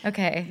listen.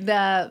 Okay.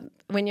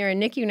 When you're a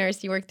NICU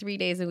nurse, you work 3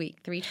 days a week,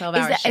 3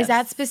 12-hour shifts. Is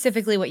that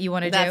specifically what you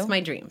want to do? That's my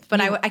dream. But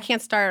I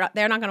can't start.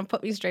 They're not going to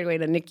put me straight away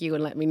to NICU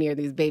and let me near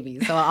these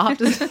babies. So I'll have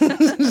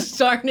to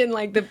start in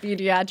like the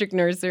pediatric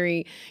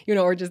nursery,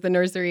 or just the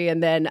nursery.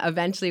 And then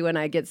eventually when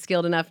I get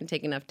skilled enough and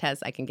take enough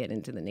tests, I can get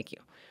into the NICU.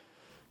 So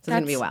it's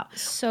going to be a while.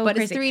 But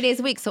crazy. It's 3 days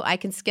a week, so I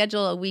can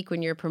schedule a week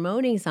when you're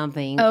promoting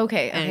something.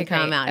 Okay,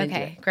 come out.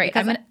 Okay, great.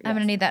 I'm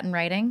gonna need that in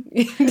writing.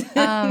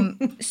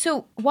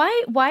 So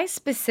why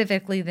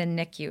specifically the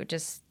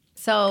NICU?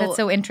 That's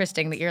so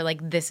interesting that you're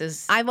like, this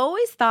is... I've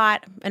always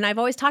thought, and I've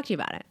always talked to you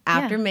about it.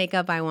 After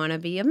makeup, I want to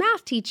be a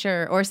math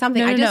teacher or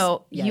something.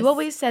 No. Yes. You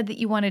always said that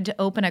you wanted to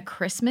open a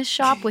Christmas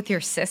shop with your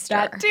sister.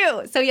 That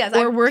too. So yes.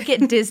 Or work at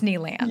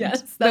Disneyland.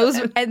 Yes.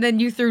 And then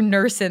you threw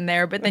nurse in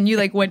there, but then you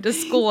like went to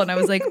school and I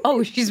was like,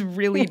 oh, she's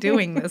really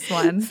doing this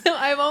one. So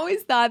I've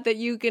always thought that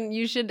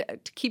you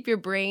should keep your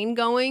brain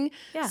going,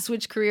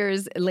 switch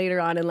careers later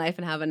on in life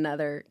and have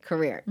another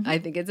career. I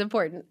think it's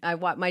important.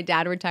 My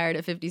dad retired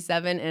at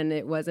 57 and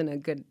it wasn't a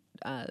good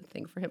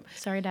thing for him.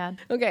 Sorry, Dad.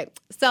 Okay,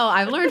 so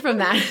I've learned from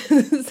that.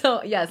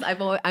 So yes,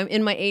 I'm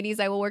in my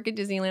 80s. I will work at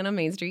Disneyland on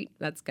Main Street.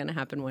 That's going to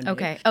happen one day.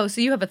 Okay. Oh, so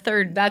you have a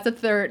third. That's a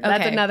third.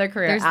 That's another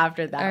career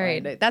after that. All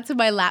right. That's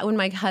when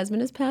my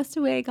husband has passed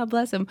away. God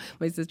bless him.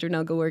 My sister and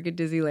I'll go work at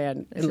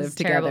Disneyland and live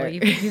together.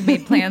 You've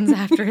made plans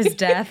after his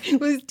death. He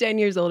was 10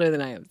 years older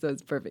than I am, so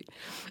it's perfect.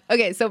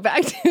 Okay, so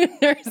back to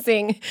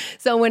nursing.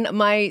 So when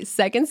my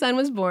second son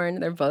was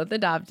born, they're both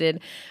adopted.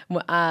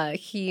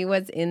 He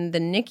was in the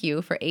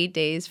NICU for 8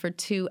 days for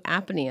 2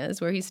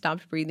 apneas where he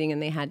stopped breathing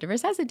and they had to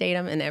resuscitate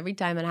him. And every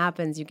time it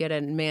happens, you get a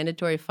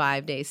mandatory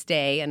 5-day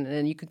stay. And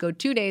then you could go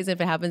 2 days.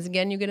 If it happens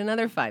again, you get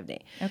another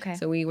 5-day. Okay.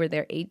 So we were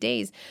there 8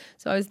 days.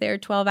 So I was there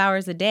 12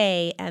 hours a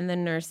day. And the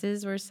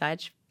nurses were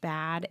such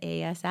bad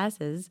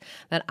ASSs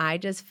that I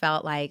just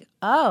felt like,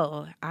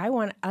 I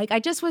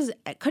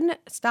couldn't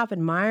stop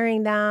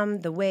admiring them,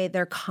 the way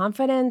their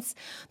confidence,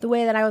 the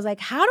way that I was like,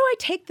 how do I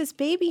take this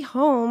baby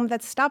home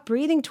that stopped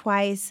breathing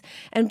twice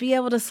and be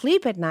able to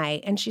sleep at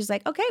night? And she's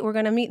like, okay, we're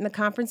going to meet in the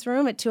conference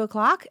room at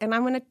 2:00 and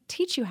I'm going to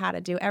teach you how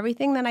to do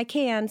everything that I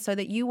can so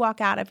that you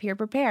walk out of here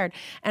prepared.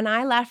 And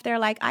I left there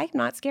like, I'm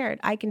not scared.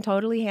 I can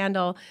totally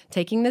handle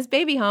taking this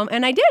baby home.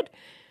 And I did.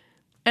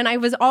 And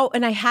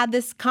I had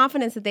this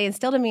confidence that they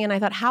instilled in me. And I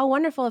thought, how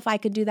wonderful if I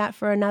could do that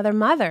for another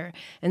mother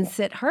and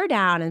sit her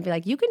down and be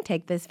like, you can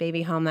take this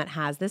baby home that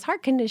has this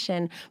heart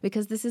condition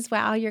because this is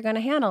how you're going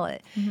to handle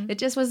it. Mm-hmm. It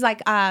just was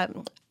like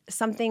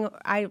something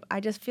I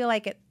just feel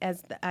like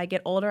as I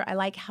get older, I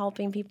like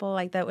helping people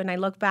like that. When I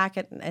look back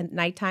at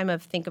nighttime, I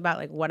think about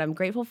like what I'm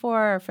grateful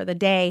for the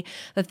day.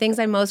 The things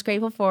I'm most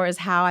grateful for is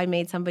how I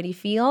made somebody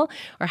feel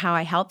or how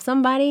I helped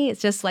somebody.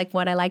 It's just like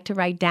what I like to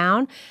write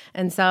down.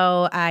 And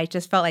so I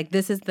just felt like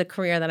this is the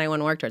career that I want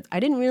to work towards. I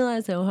didn't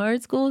realize how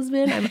hard school's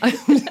been.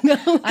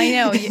 I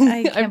know.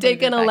 I've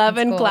taken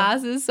 11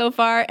 classes so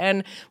far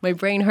and my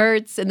brain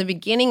hurts. In the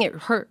beginning, it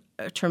hurt.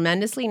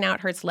 tremendously. Now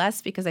it hurts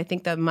less because I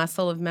think the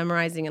muscle of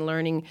memorizing and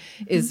learning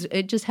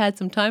it just had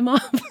some time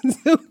off.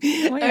 So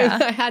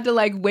I had to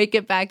like wake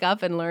it back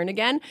up and learn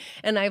again.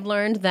 And I've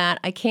learned that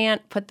I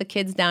can't put the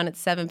kids down at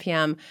 7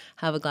 p.m.,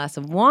 have a glass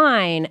of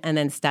wine, and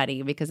then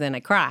study because then I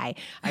cry.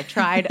 I've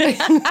tried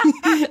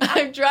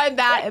I've tried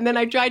that, and then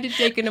I tried to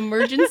take an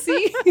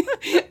emergency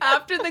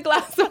after the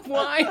glass of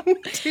wine.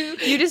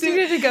 You just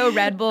needed to go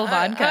Red Bull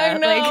vodka. I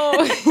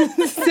know.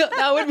 So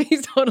that would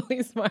be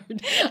totally smart.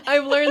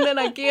 I've learned that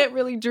I can't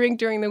really drink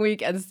during the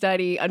week and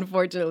study,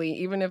 unfortunately,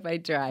 even if I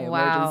try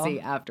emergency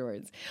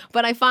afterwards.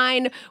 But I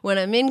find when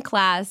I'm in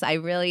class, I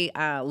really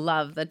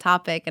love the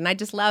topic, and I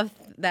just love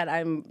that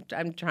I'm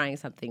trying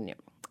something new.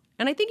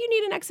 And I think you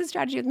need an exit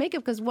strategy with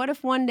makeup, because what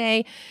if one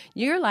day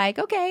you're like,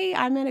 okay,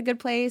 I'm in a good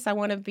place. I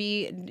want to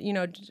be,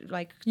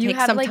 like take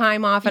some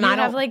time off, and I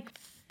don't have like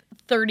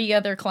 30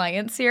 other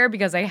clients here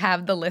because I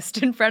have the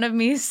list in front of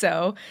me.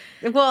 So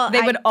they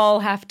would all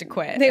have to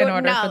quit in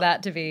order for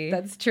that to be.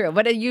 That's true.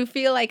 But you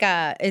feel like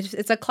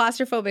it's a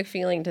claustrophobic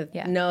feeling to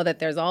know that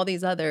there's all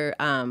these other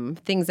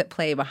things that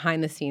play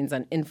behind the scenes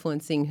on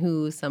influencing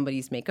who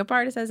somebody's makeup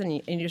artist is. And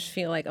you just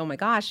feel like, oh my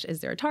gosh,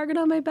 is there a target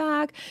on my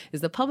back?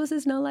 Is the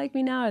publicist not like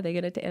me now? Are they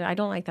going to? I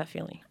don't like that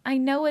feeling. I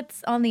know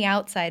it's on the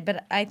outside,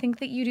 but I think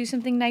that you do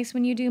something nice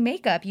when you do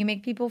makeup. You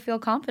make people feel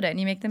confident.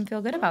 You make them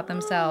feel good about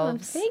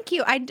themselves. Thank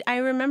you.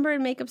 I remember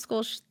in makeup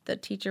school, the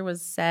teacher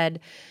said,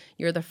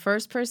 you're the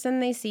first person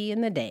they see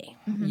in the day.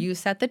 Mm-hmm. You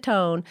set the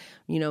tone.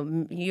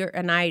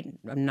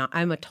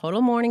 I'm a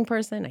total morning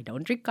person. I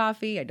don't drink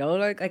coffee. I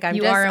don't I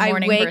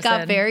wake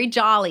up very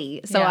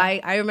jolly. So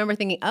I remember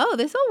thinking, oh,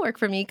 this will work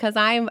for me, because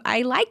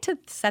I like to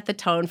set the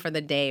tone for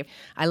the day.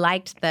 I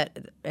liked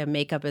that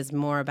makeup is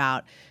more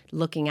about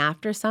looking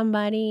after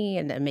somebody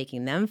and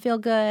making them feel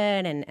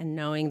good, and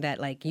knowing that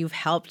like you've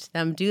helped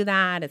them do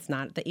that. It's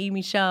not the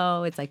Amy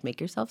show. It's like,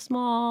 make yourself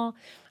small.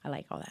 I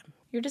like all that.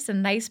 You're just a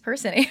nice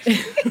person,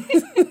 Amy.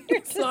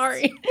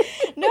 Sorry.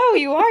 No,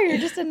 you are. You're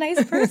just a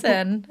nice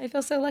person. I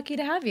feel so lucky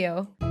to have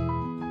you.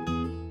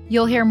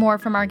 You'll hear more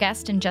from our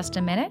guest in just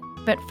a minute,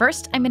 but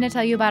first I'm going to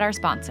tell you about our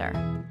sponsor.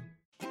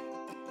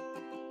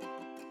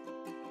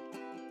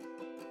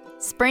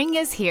 Spring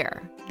is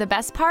here. The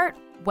best part?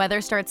 Weather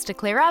starts to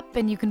clear up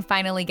and you can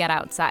finally get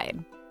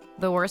outside.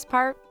 The worst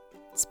part?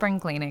 Spring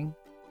cleaning.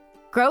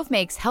 Grove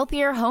makes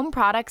healthier home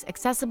products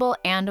accessible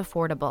and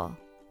affordable.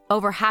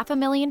 Over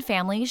 500,000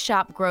 families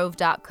shop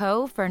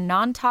Grove.co for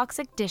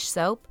non-toxic dish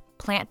soap,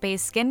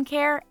 plant-based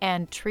skincare,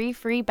 and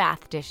tree-free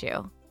bath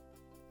tissue.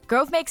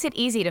 Grove makes it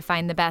easy to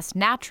find the best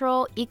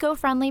natural,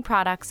 eco-friendly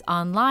products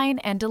online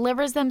and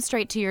delivers them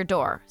straight to your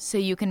door, so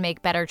you can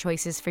make better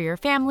choices for your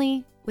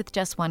family with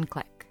just one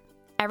click.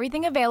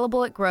 Everything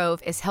available at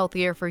Grove is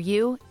healthier for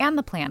you and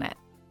the planet.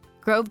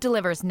 Grove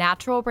delivers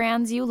natural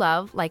brands you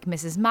love, like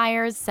Mrs.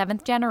 Meyer's,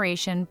 7th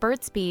Generation,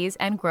 Burt's Bees,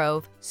 and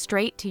Grove,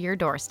 straight to your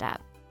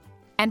doorstep.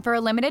 And for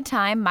a limited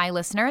time, my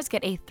listeners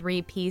get a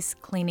 3-piece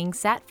cleaning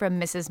set from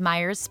Mrs.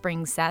 Meyer's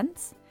Spring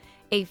Scents,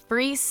 a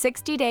free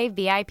 60-day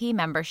VIP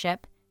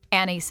membership,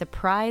 and a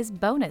surprise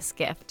bonus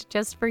gift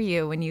just for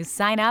you when you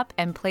sign up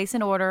and place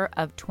an order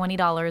of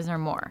 $20 or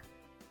more.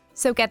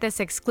 So get this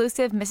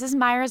exclusive Mrs.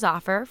 Meyer's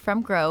offer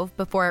from Grove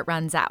before it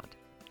runs out.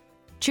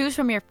 Choose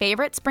from your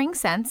favorite spring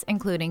scents,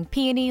 including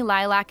peony,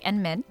 lilac,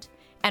 and mint,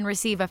 and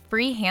receive a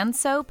free hand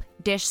soap,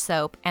 dish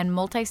soap, and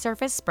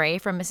multi-surface spray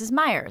from Mrs.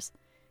 Meyer's.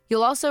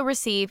 You'll also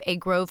receive a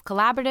Grove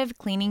Collaborative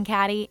Cleaning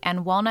Caddy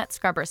and walnut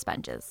scrubber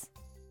sponges.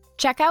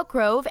 Check out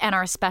Grove and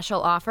our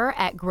special offer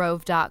at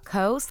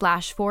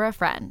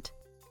grove.co/forafriend.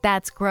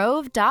 That's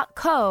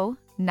grove.co,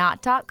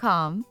 not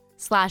 .com,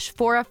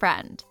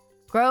 /forafriend.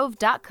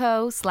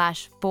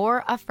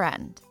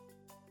 grove.co/forafriend.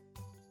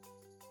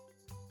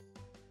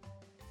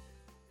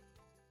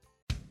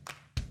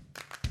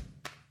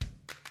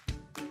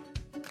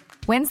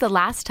 When's the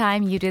last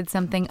time you did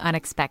something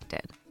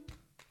unexpected?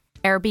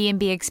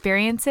 Airbnb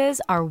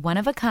experiences are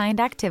one-of-a-kind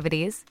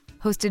activities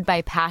hosted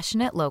by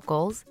passionate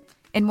locals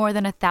in more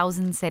than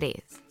 1,000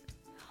 cities,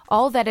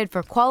 all vetted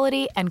for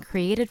quality and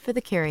created for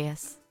the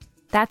curious.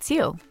 That's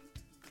you.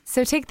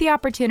 So take the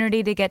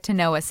opportunity to get to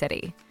know a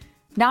city,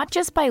 not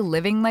just by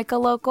living like a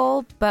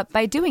local, but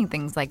by doing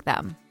things like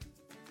them.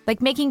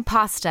 Like making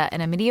pasta in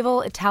a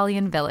medieval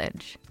Italian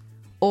village,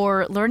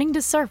 or learning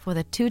to surf with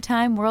a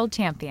 2-time world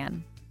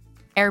champion.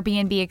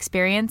 Airbnb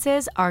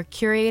experiences are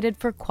curated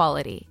for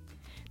quality.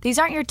 These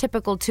aren't your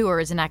typical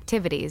tours and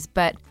activities,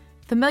 but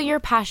familiar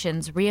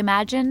passions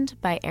reimagined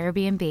by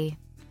Airbnb.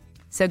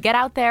 So get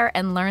out there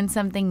and learn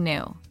something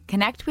new.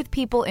 Connect with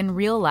people in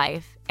real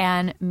life,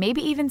 and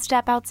maybe even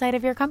step outside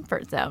of your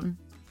comfort zone.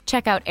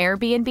 Check out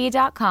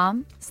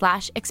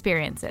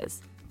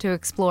airbnb.com/experiences to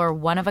explore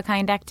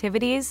one-of-a-kind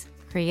activities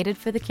created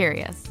for the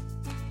curious.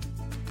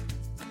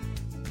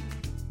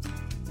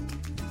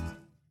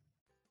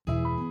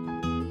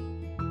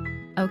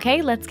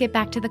 Okay, let's get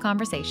back to the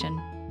conversation.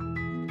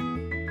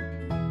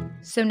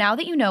 So now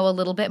that you know a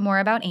little bit more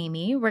about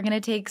Amy, we're going to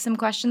take some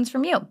questions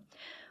from you.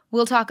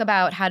 We'll talk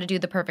about how to do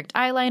the perfect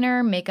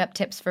eyeliner, makeup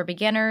tips for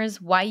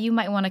beginners, why you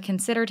might want to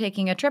consider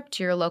taking a trip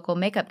to your local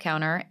makeup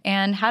counter,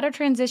 and how to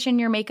transition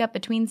your makeup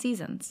between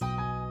seasons.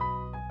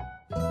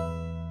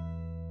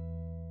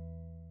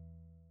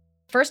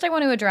 First, I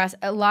want to address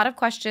a lot of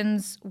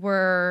questions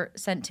were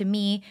sent to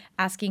me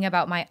asking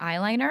about my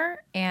eyeliner,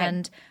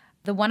 and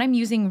the one I'm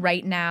using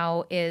right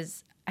now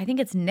is, I think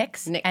it's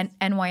NYX. NYX.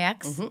 NYX.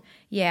 Mm-hmm.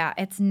 Yeah,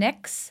 it's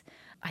NYX.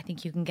 I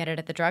think you can get it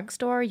at the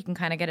drugstore. You can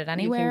kind of get it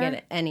anywhere. You can get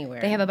it anywhere.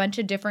 They have a bunch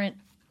of different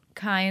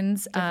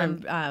kinds. They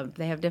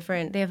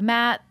have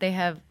matte. They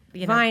have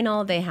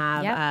vinyl. They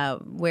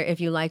have where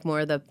if you like more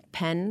of the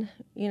pen,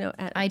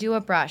 I do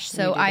a brush.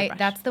 So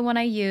that's the one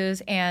I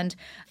use. And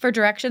for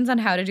directions on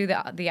how to do the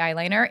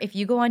eyeliner, if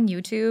you go on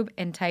YouTube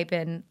and type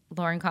in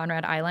Lauren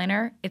Conrad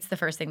eyeliner, it's the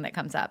first thing that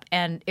comes up.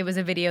 And it was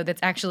a video that's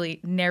actually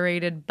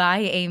narrated by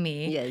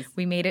Amy. Yes.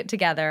 We made it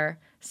together.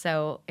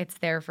 So it's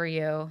there for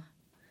you.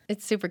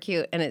 It's super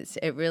cute, and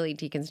it really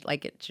you can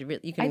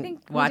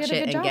watch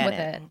it and get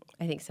it.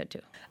 I think so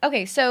too.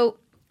 Okay, so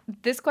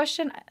this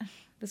question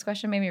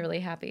made me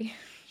really happy.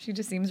 She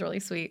just seems really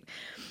sweet.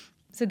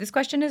 So this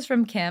question is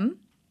from Kim.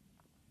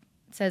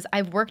 It says,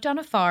 I've worked on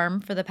a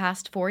farm for the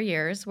past 4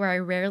 years where I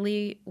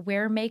rarely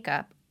wear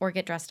makeup or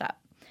get dressed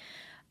up.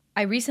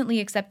 I recently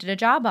accepted a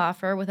job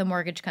offer with a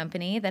mortgage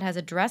company that has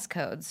a dress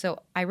code,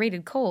 so I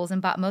raided Kohl's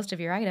and bought most of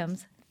your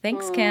items.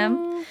 Thanks,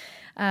 Kim.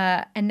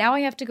 And now I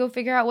have to go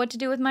figure out what to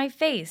do with my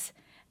face.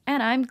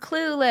 And I'm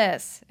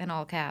clueless, in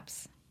all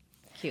caps.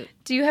 Cute.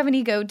 Do you have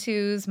any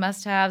go-tos,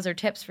 must-haves, or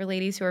tips for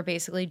ladies who are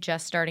basically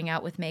just starting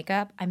out with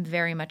makeup? I'm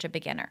very much a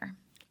beginner.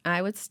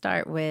 I would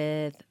start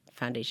with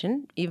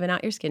foundation. Even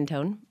out your skin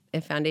tone.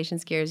 If foundation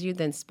scares you,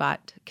 then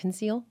spot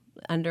conceal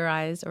under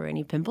eyes or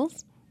any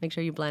pimples. Make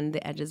sure you blend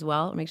the edges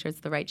well. Make sure it's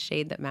the right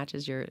shade that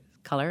matches your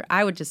color.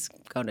 I would just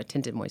go to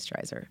tinted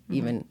moisturizer. Mm-hmm.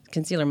 Even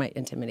concealer might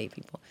intimidate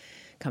people,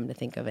 come to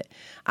think of it.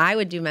 I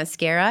would do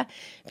mascara.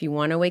 If you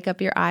want to wake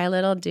up your eye a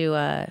little, do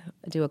a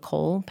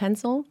kohl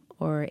pencil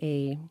or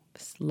a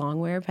long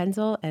wear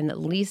pencil, and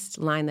at least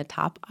line the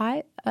top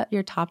eye,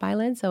 your top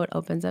eyelid, so it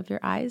opens up your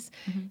eyes.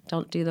 Mm-hmm.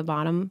 Don't do the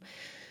bottom.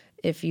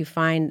 If you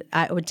find,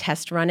 I would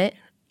test run it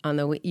on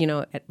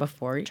the,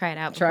 before. Try it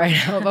out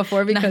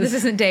before because this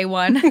isn't day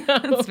one.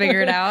 Let's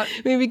figure it out.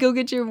 Maybe go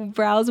get your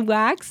brows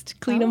waxed,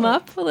 clean them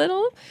up a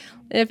little.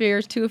 If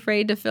you're too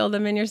afraid to fill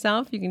them in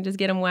yourself, you can just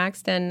get them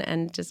waxed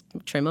and just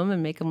trim them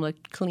and make them look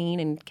clean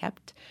and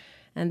kept.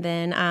 And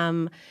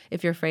then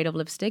if you're afraid of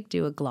lipstick,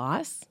 do a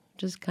gloss.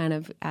 Just kind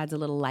of adds a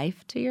little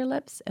life to your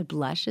lips. A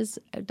blush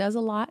does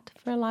a lot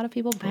for a lot of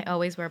people. I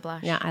always wear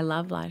blush. Yeah, I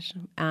love blush.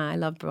 I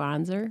love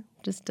bronzer.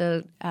 Just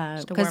to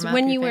because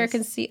when you wear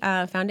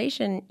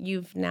foundation,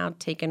 you've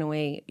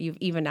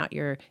evened out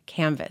your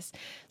canvas.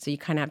 So you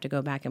kind of have to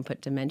go back and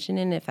put dimension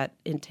in. If that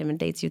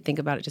intimidates you, think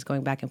about it just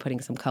going back and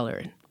putting some color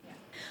in.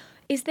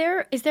 Is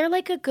there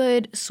like a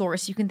good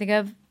source you can think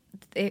of?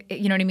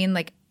 You know what I mean?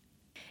 Like,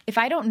 if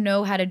I don't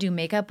know how to do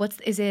makeup,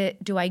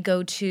 do I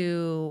go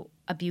to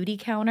a beauty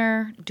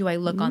counter? Do I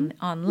look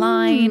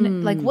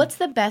online? Like, what's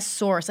the best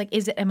source? Like,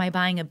 am I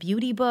buying a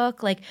beauty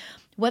book? Like,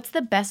 what's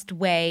the best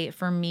way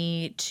for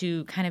me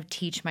to kind of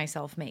teach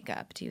myself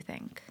makeup, do you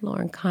think?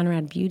 Lauren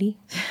Conrad Beauty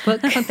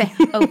book.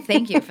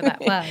 Thank you for that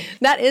plug.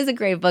 That is a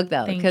great book,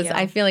 though, because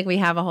I feel like we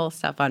have a whole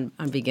stuff on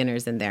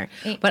beginners in there.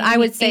 But Amy, I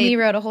would say Amy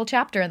wrote a whole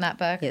chapter in that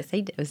book. Yes,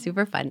 I did. It was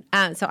super fun.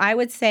 So I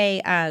would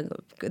say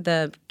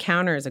the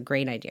counter is a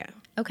great idea.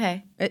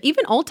 Okay.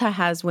 Even Ulta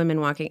has women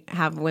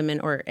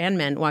and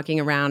men walking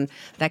around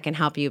that can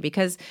help you,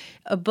 because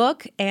a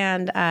book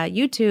and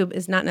YouTube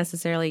is not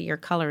necessarily your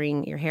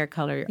coloring, your hair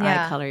color, your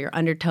eye color, your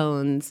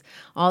undertones,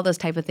 all those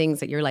type of things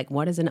that you're like,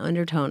 what is an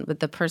undertone? But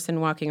the person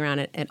walking around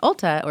at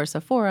Ulta or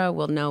Sephora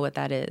will know what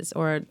that is,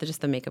 or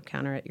just the makeup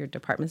counter at your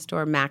department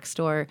store, Mac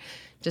store.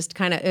 Just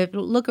kind of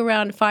look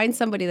around, find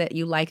somebody that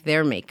you like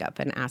their makeup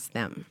and ask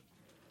them.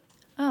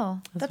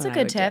 Oh, that's a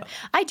good tip.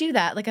 I do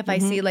that. Like if I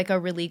see like a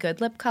really good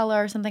lip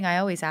color or something, I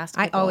always ask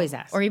people. I always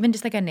ask. Or even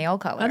just like a nail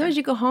color. Otherwise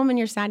you go home and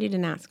you're sad you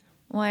didn't ask.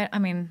 Well, I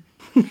mean,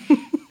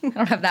 I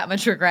don't have that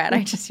much regret.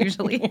 I just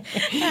usually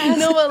ask.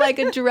 No, but like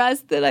a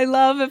dress that I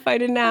love, if I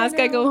didn't ask,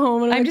 I go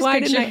home and I'm like, why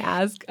didn't I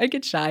ask? I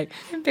get shy.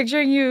 I'm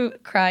picturing you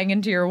crying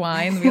into your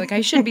wine and be like,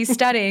 I should be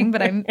studying,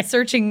 but I'm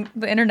searching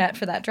the internet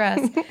for that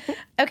dress.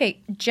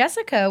 Okay,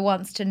 Jessica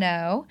wants to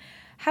know,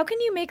 how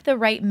can you make the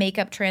right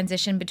makeup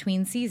transition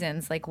between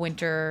seasons, like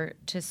winter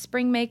to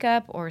spring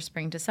makeup or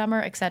spring to summer,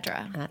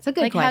 etc.? That's a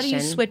good question. How do you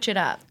switch it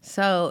up?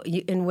 So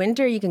in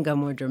winter, you can go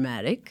more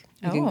dramatic.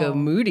 You can go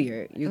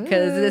moodier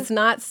because it's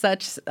not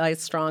such like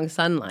strong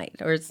sunlight,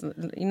 or it's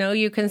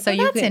you can. So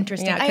that's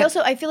interesting. Yeah,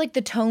 I feel like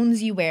the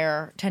tones you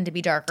wear tend to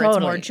be darker. Totally.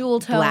 It's more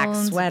jewel tones, black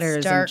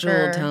sweaters and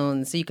jewel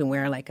tones. So you can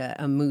wear like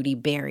a moody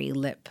berry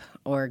lip,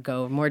 or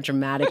go more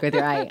dramatic with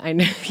your eye. I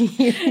know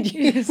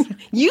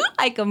you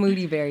like a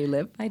moody berry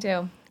lip. I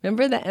do.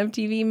 Remember the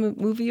MTV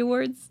Movie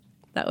Awards?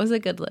 That was a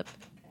good lip.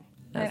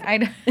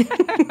 I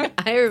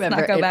remember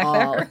not go it back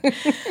all. there.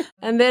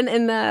 And then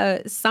in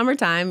the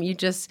summertime, you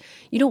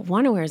don't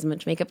want to wear as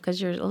much makeup because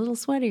you're a little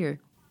sweatier.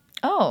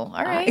 Oh,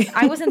 all right.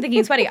 I wasn't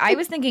thinking sweaty. I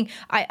was thinking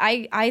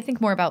I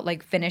think more about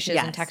like finishes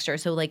and texture.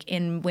 So like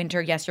in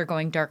winter, yes, you're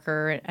going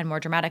darker and more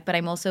dramatic, but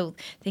I'm also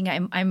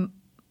thinking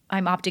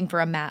I'm opting for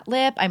a matte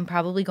lip. I'm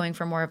probably going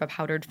for more of a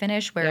powdered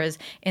finish, whereas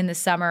in the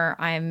summer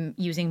I'm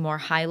using more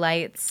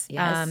highlights,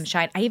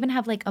 shine. I even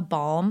have like a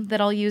balm that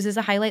I'll use as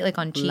a highlight, like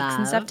on cheeks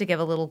and stuff to give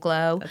a little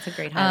glow. That's a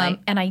great highlight.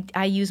 And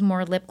I use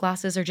more lip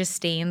glosses or just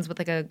stains with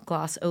like a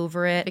gloss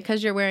over it.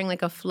 Because you're wearing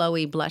like a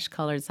flowy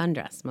blush-colored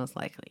sundress, most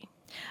likely.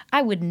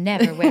 I would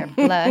never wear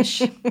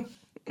blush.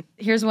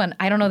 Here's one.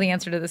 I don't know the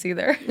answer to this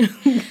either.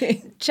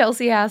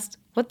 Chelsea asked,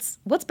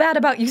 "What's bad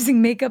about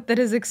using makeup that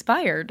has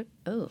expired?"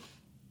 Oh.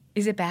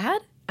 Is it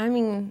bad? I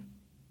mean,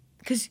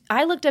 because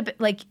I looked up,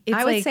 like, it's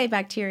I would say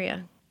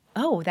bacteria.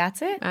 Oh,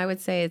 that's it? I would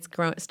say it's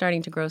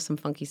starting to grow some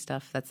funky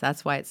stuff.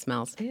 That's why it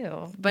smells.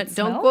 Ew. But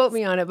don't quote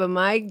me on it. But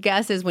my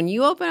guess is when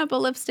you open up a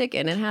lipstick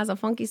and it has a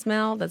funky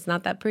smell, that's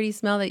not that pretty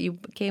smell that you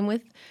came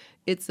with,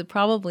 it's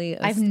probably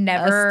a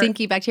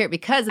stinky bacteria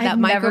because of that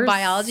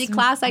microbiology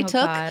class I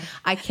took. God.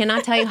 I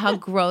cannot tell you how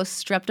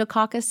gross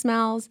Streptococcus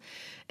smells,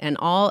 and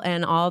all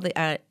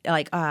the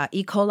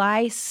E.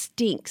 coli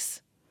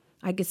stinks.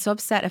 I get so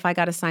upset if I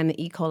got assigned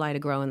the E. coli to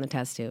grow in the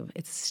test tube.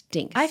 It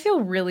stinks. I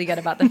feel really good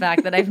about the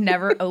fact that I've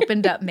never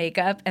opened up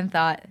makeup and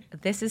thought,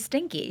 this is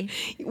stinky.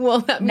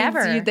 Well, that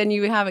means then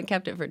you haven't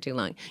kept it for too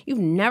long. You've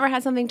never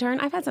had something turn?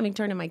 I've had something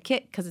turn in my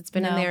kit because it's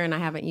been in there and I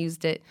haven't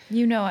used it.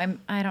 You know,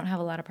 I don't have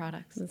a lot of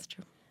products. That's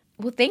true.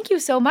 Well, thank you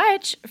so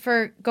much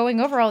for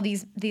going over all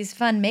these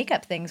fun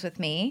makeup things with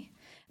me.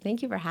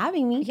 Thank you for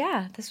having me.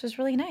 Yeah, this was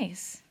really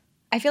nice.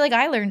 I feel like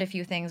I learned a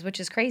few things, which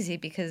is crazy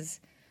because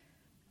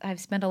I've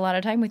spent a lot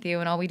of time with you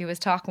and all we do is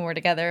talk when we're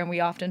together and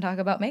we often talk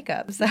about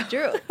makeup. So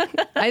true.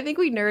 I think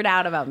we nerd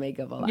out about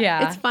makeup a lot.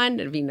 Yeah. It's fun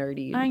to be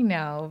nerdy. I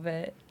know,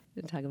 but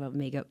to talk about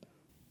makeup.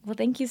 Well,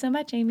 thank you so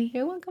much, Amy.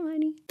 You're welcome,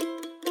 honey.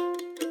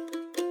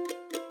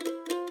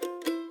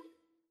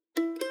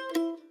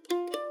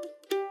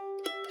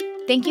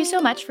 Thank you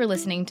so much for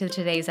listening to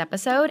today's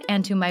episode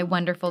and to my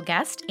wonderful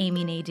guest,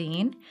 Amy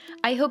Nadine.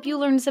 I hope you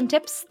learned some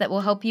tips that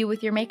will help you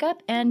with your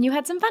makeup and you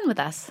had some fun with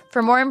us.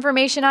 For more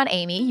information on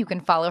Amy, you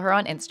can follow her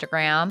on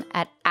Instagram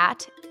at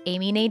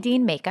Amy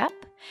Nadine Makeup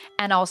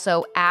and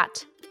also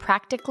at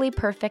Practically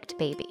Perfect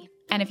Baby.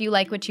 And if you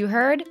like what you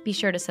heard, be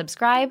sure to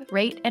subscribe,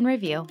 rate, and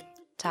review.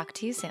 Talk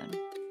to you soon.